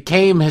she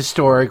became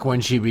historic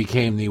when she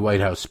became the White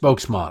House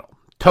spokesmodel.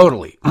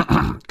 Totally,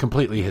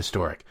 completely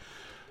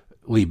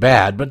historically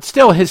bad, but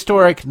still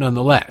historic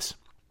nonetheless.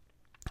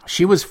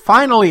 She was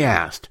finally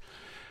asked,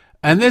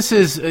 and this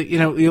is,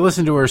 you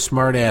listen to her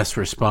smart-ass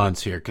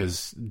response here,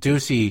 because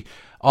Ducey,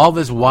 all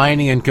this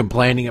whining and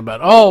complaining about,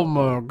 oh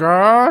my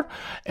God,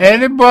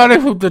 anybody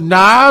who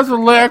denies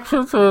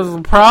elections is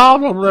a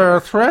problem. They're a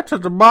threat to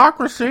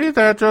democracy.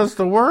 They're just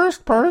the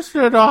worst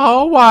person in the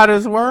whole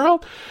widest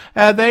world.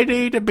 And they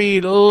need to be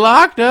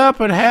locked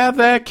up and have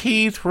that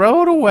key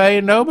thrown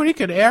away. Nobody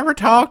can ever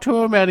talk to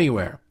them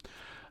anywhere.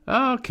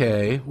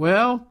 Okay,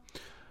 well,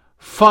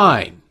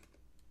 fine.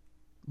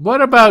 What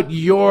about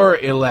your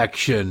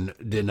election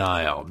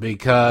denial?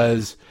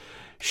 Because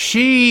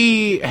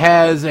she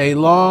has a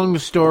long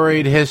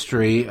storied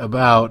history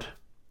about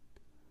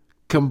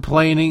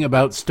complaining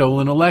about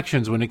stolen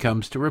elections when it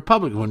comes to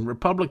when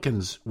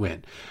Republicans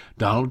win.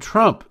 Donald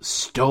Trump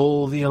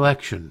stole the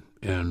election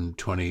in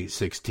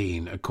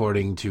 2016,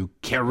 according to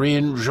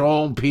Karine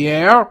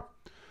Jean-Pierre.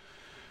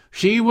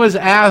 She was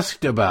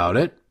asked about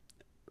it.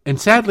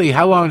 And sadly,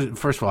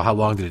 first of all, how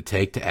long did it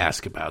take to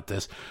ask about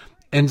this?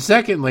 And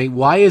secondly,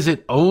 why is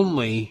it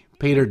only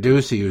Peter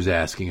Ducey who's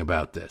asking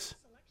about this?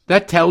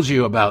 That tells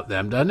you about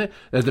them, doesn't it?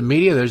 That the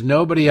media, there's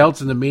nobody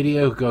else in the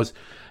media who goes,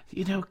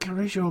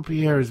 Karine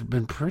Jean-Pierre has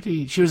been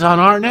she was on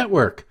our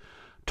network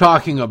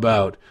talking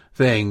about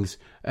things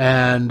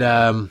and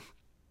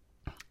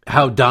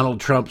how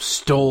Donald Trump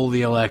stole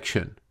the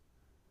election.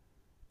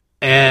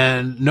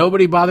 And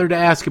nobody bothered to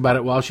ask about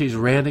it while she's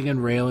ranting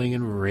and railing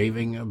and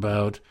raving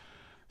about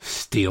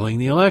stealing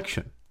the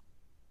election.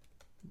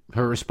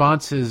 Her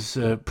response is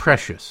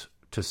precious,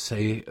 to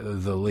say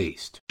the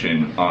least.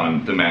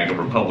 On the MAGA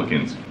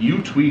Republicans, you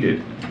tweeted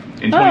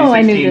in 2016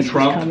 I knew this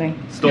Trump was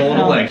coming. stole an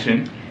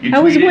election. I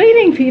was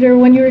waiting, Peter,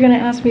 when you were going to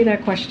ask me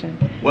that question.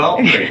 Well,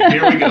 okay,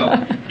 here we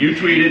go. You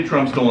tweeted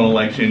Trump stole an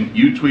election.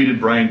 You tweeted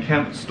Brian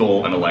Kemp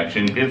stole an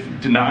election.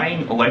 If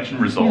denying election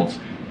results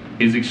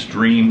is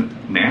extreme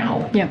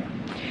now,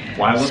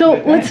 why wasn't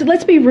it then?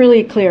 let's be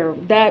really clear.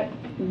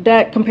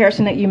 That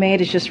comparison that you made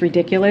is just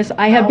ridiculous.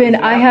 I have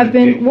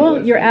been.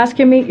 Well, you're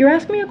asking me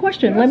a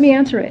question. Yes. Let me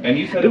answer it. And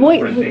you said it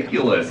was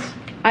ridiculous.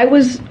 I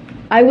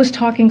was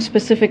talking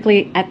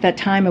specifically at that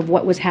time of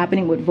what was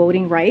happening with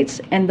voting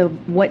rights and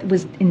what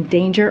was in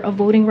danger of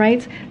voting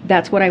rights.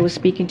 That's what I was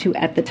speaking to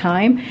at the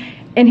time.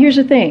 And here's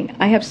the thing.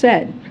 I have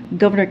said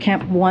Governor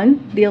Kemp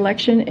won the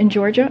election in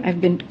Georgia.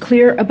 I've been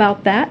clear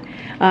about that.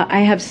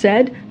 I have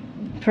said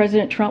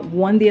President Trump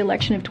won the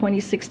election of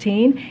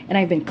 2016, and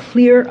I've been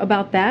clear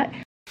about that.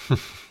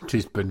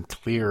 She's been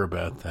clear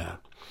about that.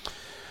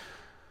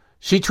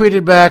 She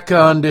tweeted back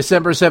on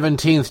December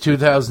 17th,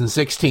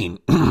 2016,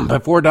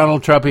 before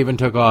Donald Trump even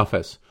took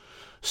office.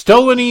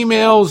 Stolen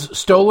emails,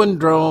 stolen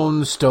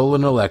drones,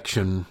 stolen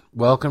election.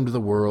 Welcome to the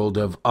world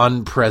of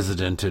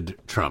unprecedented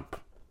Trump.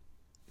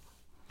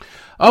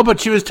 Oh,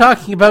 but she was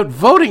talking about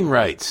voting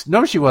rights.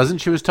 No, she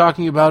wasn't. She was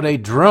talking about a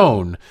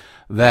drone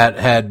that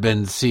had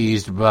been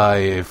seized by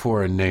a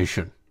foreign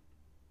nation.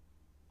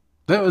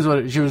 That was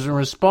what she was in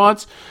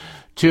response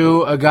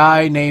to a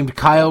guy named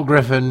Kyle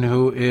Griffin,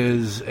 who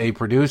is a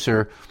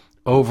producer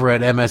over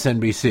at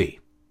MSNBC.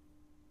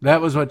 That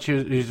was what she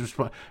was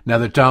responding. Now,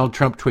 the Donald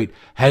Trump tweet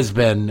has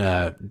been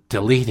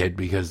deleted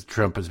because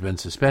Trump has been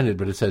suspended,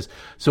 but it says,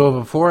 so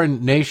if a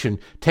foreign nation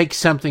takes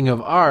something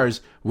of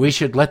ours, we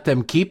should let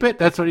them keep it?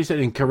 That's what he said.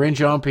 And Karine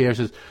Jean-Pierre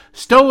says,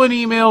 stolen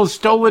emails,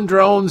 stolen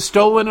drones,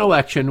 stolen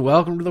election.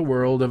 Welcome to the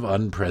world of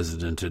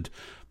unprecedented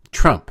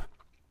Trump.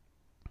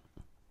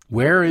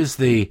 Where is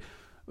the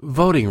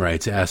voting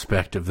rights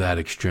aspect of that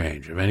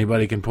exchange? If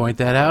anybody can point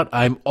that out,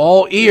 I'm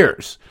all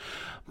ears.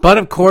 But,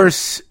 of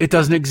course, it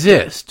doesn't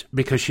exist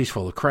because she's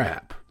full of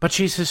crap. But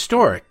she's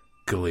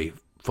historically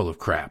full of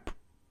crap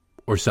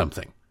or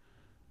something.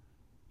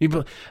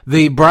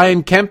 The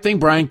Brian Kemp thing,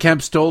 Brian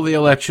Kemp stole the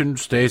election.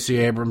 Stacey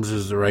Abrams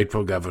is the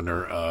rightful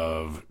governor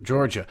of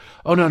Georgia.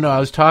 Oh, no, I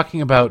was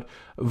talking about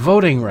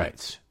voting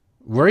rights.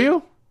 Were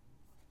you?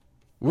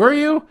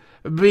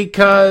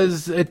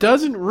 Because it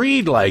doesn't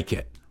read like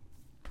it.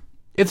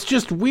 It's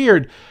just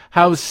weird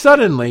how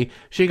suddenly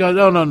she goes,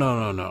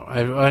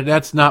 no,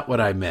 that's not what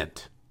I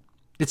meant.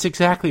 It's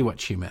exactly what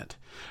she meant.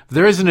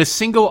 There isn't a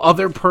single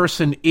other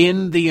person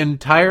in the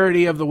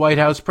entirety of the White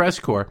House press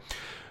corps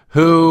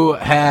who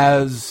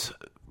has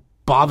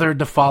bothered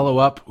to follow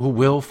up, who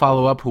will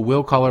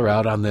call her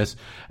out on this,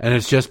 and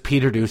it's just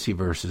Peter Doocy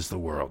versus the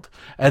world.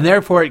 And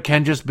therefore it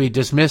can just be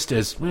dismissed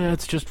as,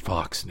 it's just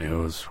Fox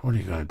News. What are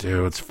you going to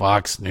do? It's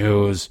Fox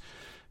News.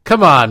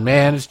 Come on,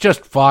 man, it's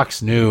just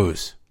Fox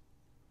News.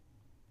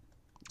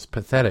 It's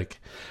pathetic.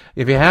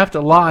 If you have to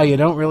lie, you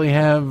don't really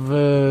have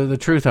the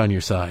truth on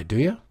your side, do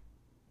you?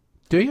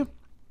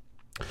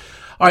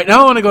 All right,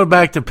 now I want to go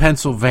back to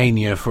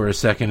Pennsylvania for a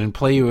second and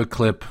play you a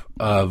clip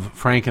of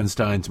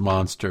Frankenstein's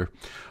monster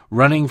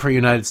running for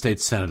United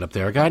States Senate up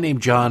there, a guy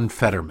named John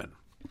Fetterman.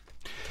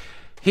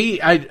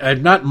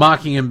 I'm not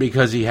mocking him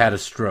because he had a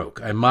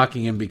stroke. I'm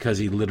mocking him because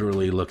he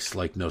literally looks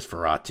like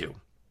Nosferatu.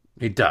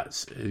 He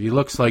does. He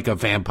looks like a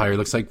vampire. He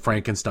looks like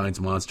Frankenstein's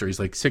monster. He's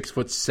like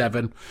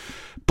 6'7",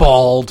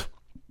 bald,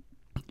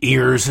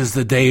 ears as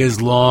the day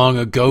is long,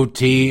 a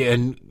goatee,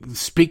 and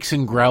speaks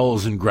and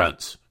growls and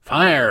grunts.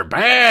 Fire,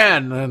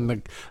 ban!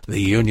 And the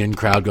union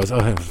crowd goes,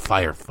 oh,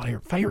 fire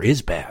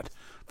is bad.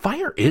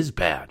 Fire is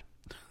bad.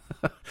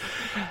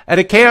 At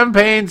a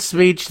campaign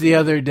speech the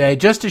other day,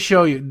 just to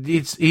show you,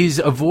 he's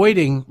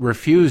avoiding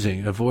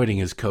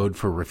is code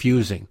for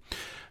refusing,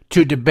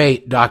 to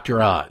debate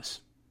Dr.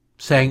 Oz,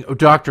 saying,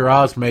 Dr.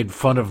 Oz made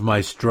fun of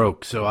my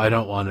stroke, so I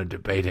don't want to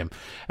debate him.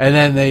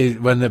 And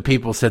then when the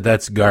people said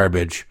that's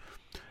garbage,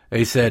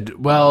 they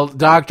said, well,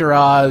 Dr.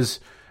 Oz,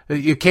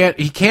 he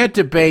can't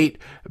debate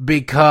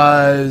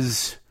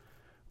because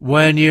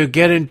when you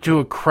get into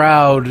a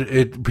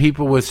crowd,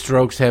 people with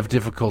strokes have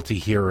difficulty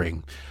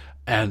hearing.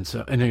 And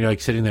you're like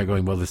sitting there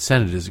going, well, the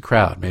Senate is a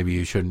crowd. Maybe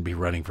you shouldn't be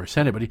running for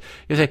Senate. But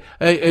you say,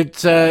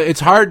 it's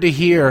hard to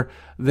hear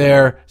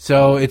there,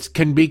 so it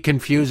can be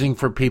confusing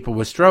for people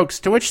with strokes,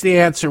 to which the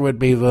answer would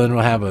be, well, then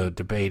we'll have a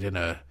debate in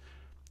a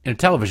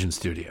television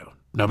studio.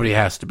 Nobody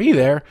has to be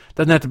there.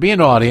 Doesn't have to be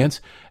an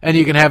audience, and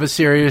you can have a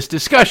serious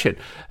discussion.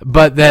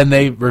 But then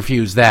they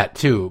refuse that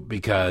too,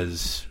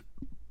 because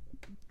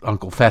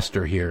Uncle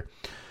Fester here,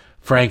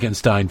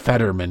 Frankenstein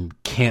Fetterman,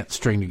 can't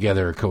string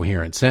together a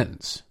coherent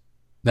sentence.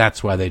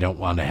 That's why they don't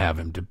want to have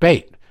him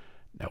debate.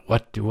 Now,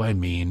 what do I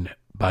mean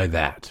by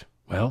that?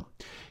 Well,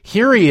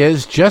 here he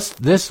is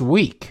just this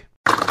week.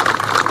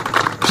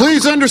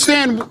 Please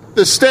understand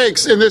the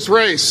stakes in this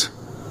race.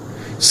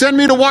 Send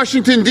me to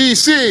Washington,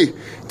 D.C.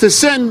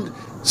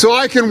 so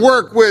I can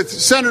work with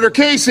Senator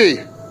Casey,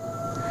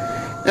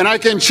 and I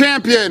can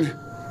champion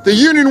the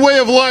union way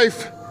of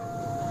life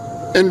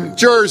in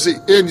D.C.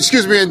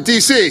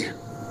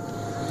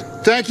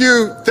 Thank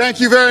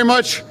you very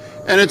much,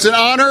 and it's an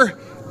honor.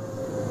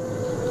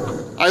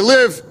 I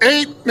live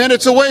 8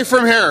 minutes away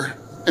from here,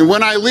 and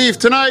when I leave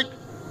tonight,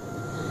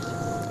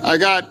 I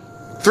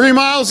got 3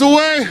 miles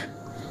away,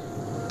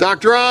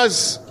 Dr.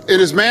 Oz in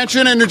his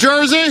mansion in New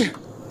Jersey.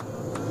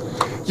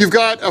 You've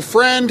got a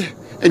friend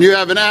and you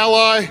have an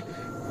ally.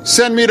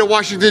 Send me to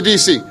Washington,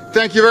 D.C.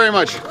 Thank you very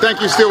much. Thank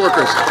you,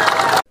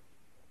 Steelworkers.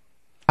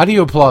 How do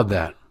you applaud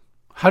that?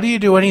 How do you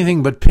do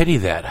anything but pity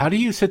that? How do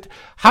you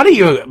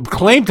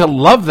claim to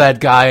love that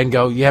guy and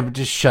go, yeah, but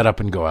just shut up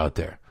and go out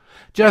there?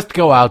 Just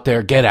go out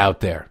there, get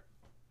out there.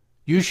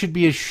 You should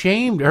be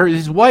ashamed.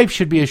 His wife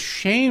should be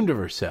ashamed of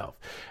herself.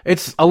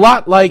 It's a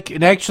lot like,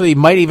 it actually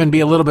might even be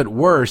a little bit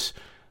worse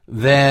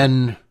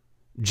than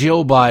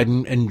Jill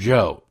Biden and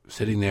Joe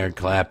sitting there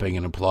clapping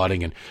and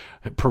applauding and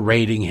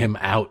parading him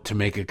out to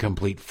make a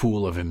complete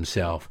fool of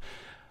himself.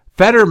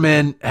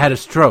 Fetterman had a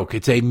stroke.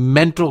 It's a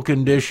mental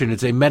condition.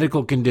 It's a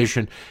medical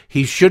condition.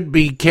 He should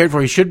be cared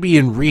for. He should be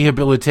in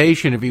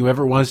rehabilitation if he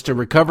ever wants to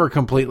recover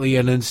completely.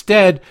 And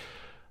instead,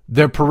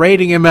 they're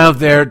parading him out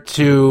there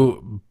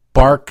to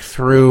bark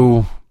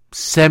through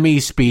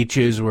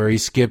semi-speeches where he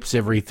skips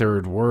every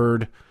third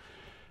word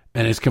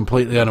and is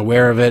completely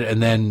unaware of it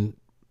and then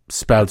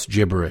spouts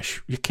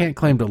gibberish. You can't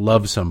claim to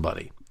love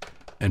somebody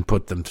and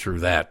put them through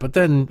that. But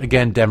then,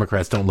 again,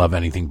 Democrats don't love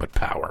anything but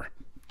power.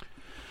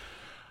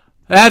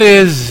 That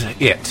is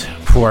it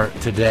for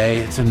today.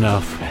 It's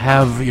enough.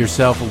 Have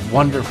yourself a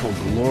wonderful,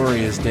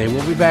 glorious day.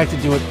 We'll be back to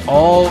do it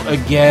all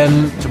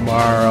again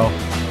tomorrow.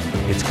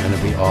 It's going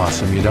to be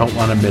awesome. You don't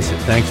want to miss it.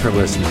 Thanks for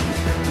listening.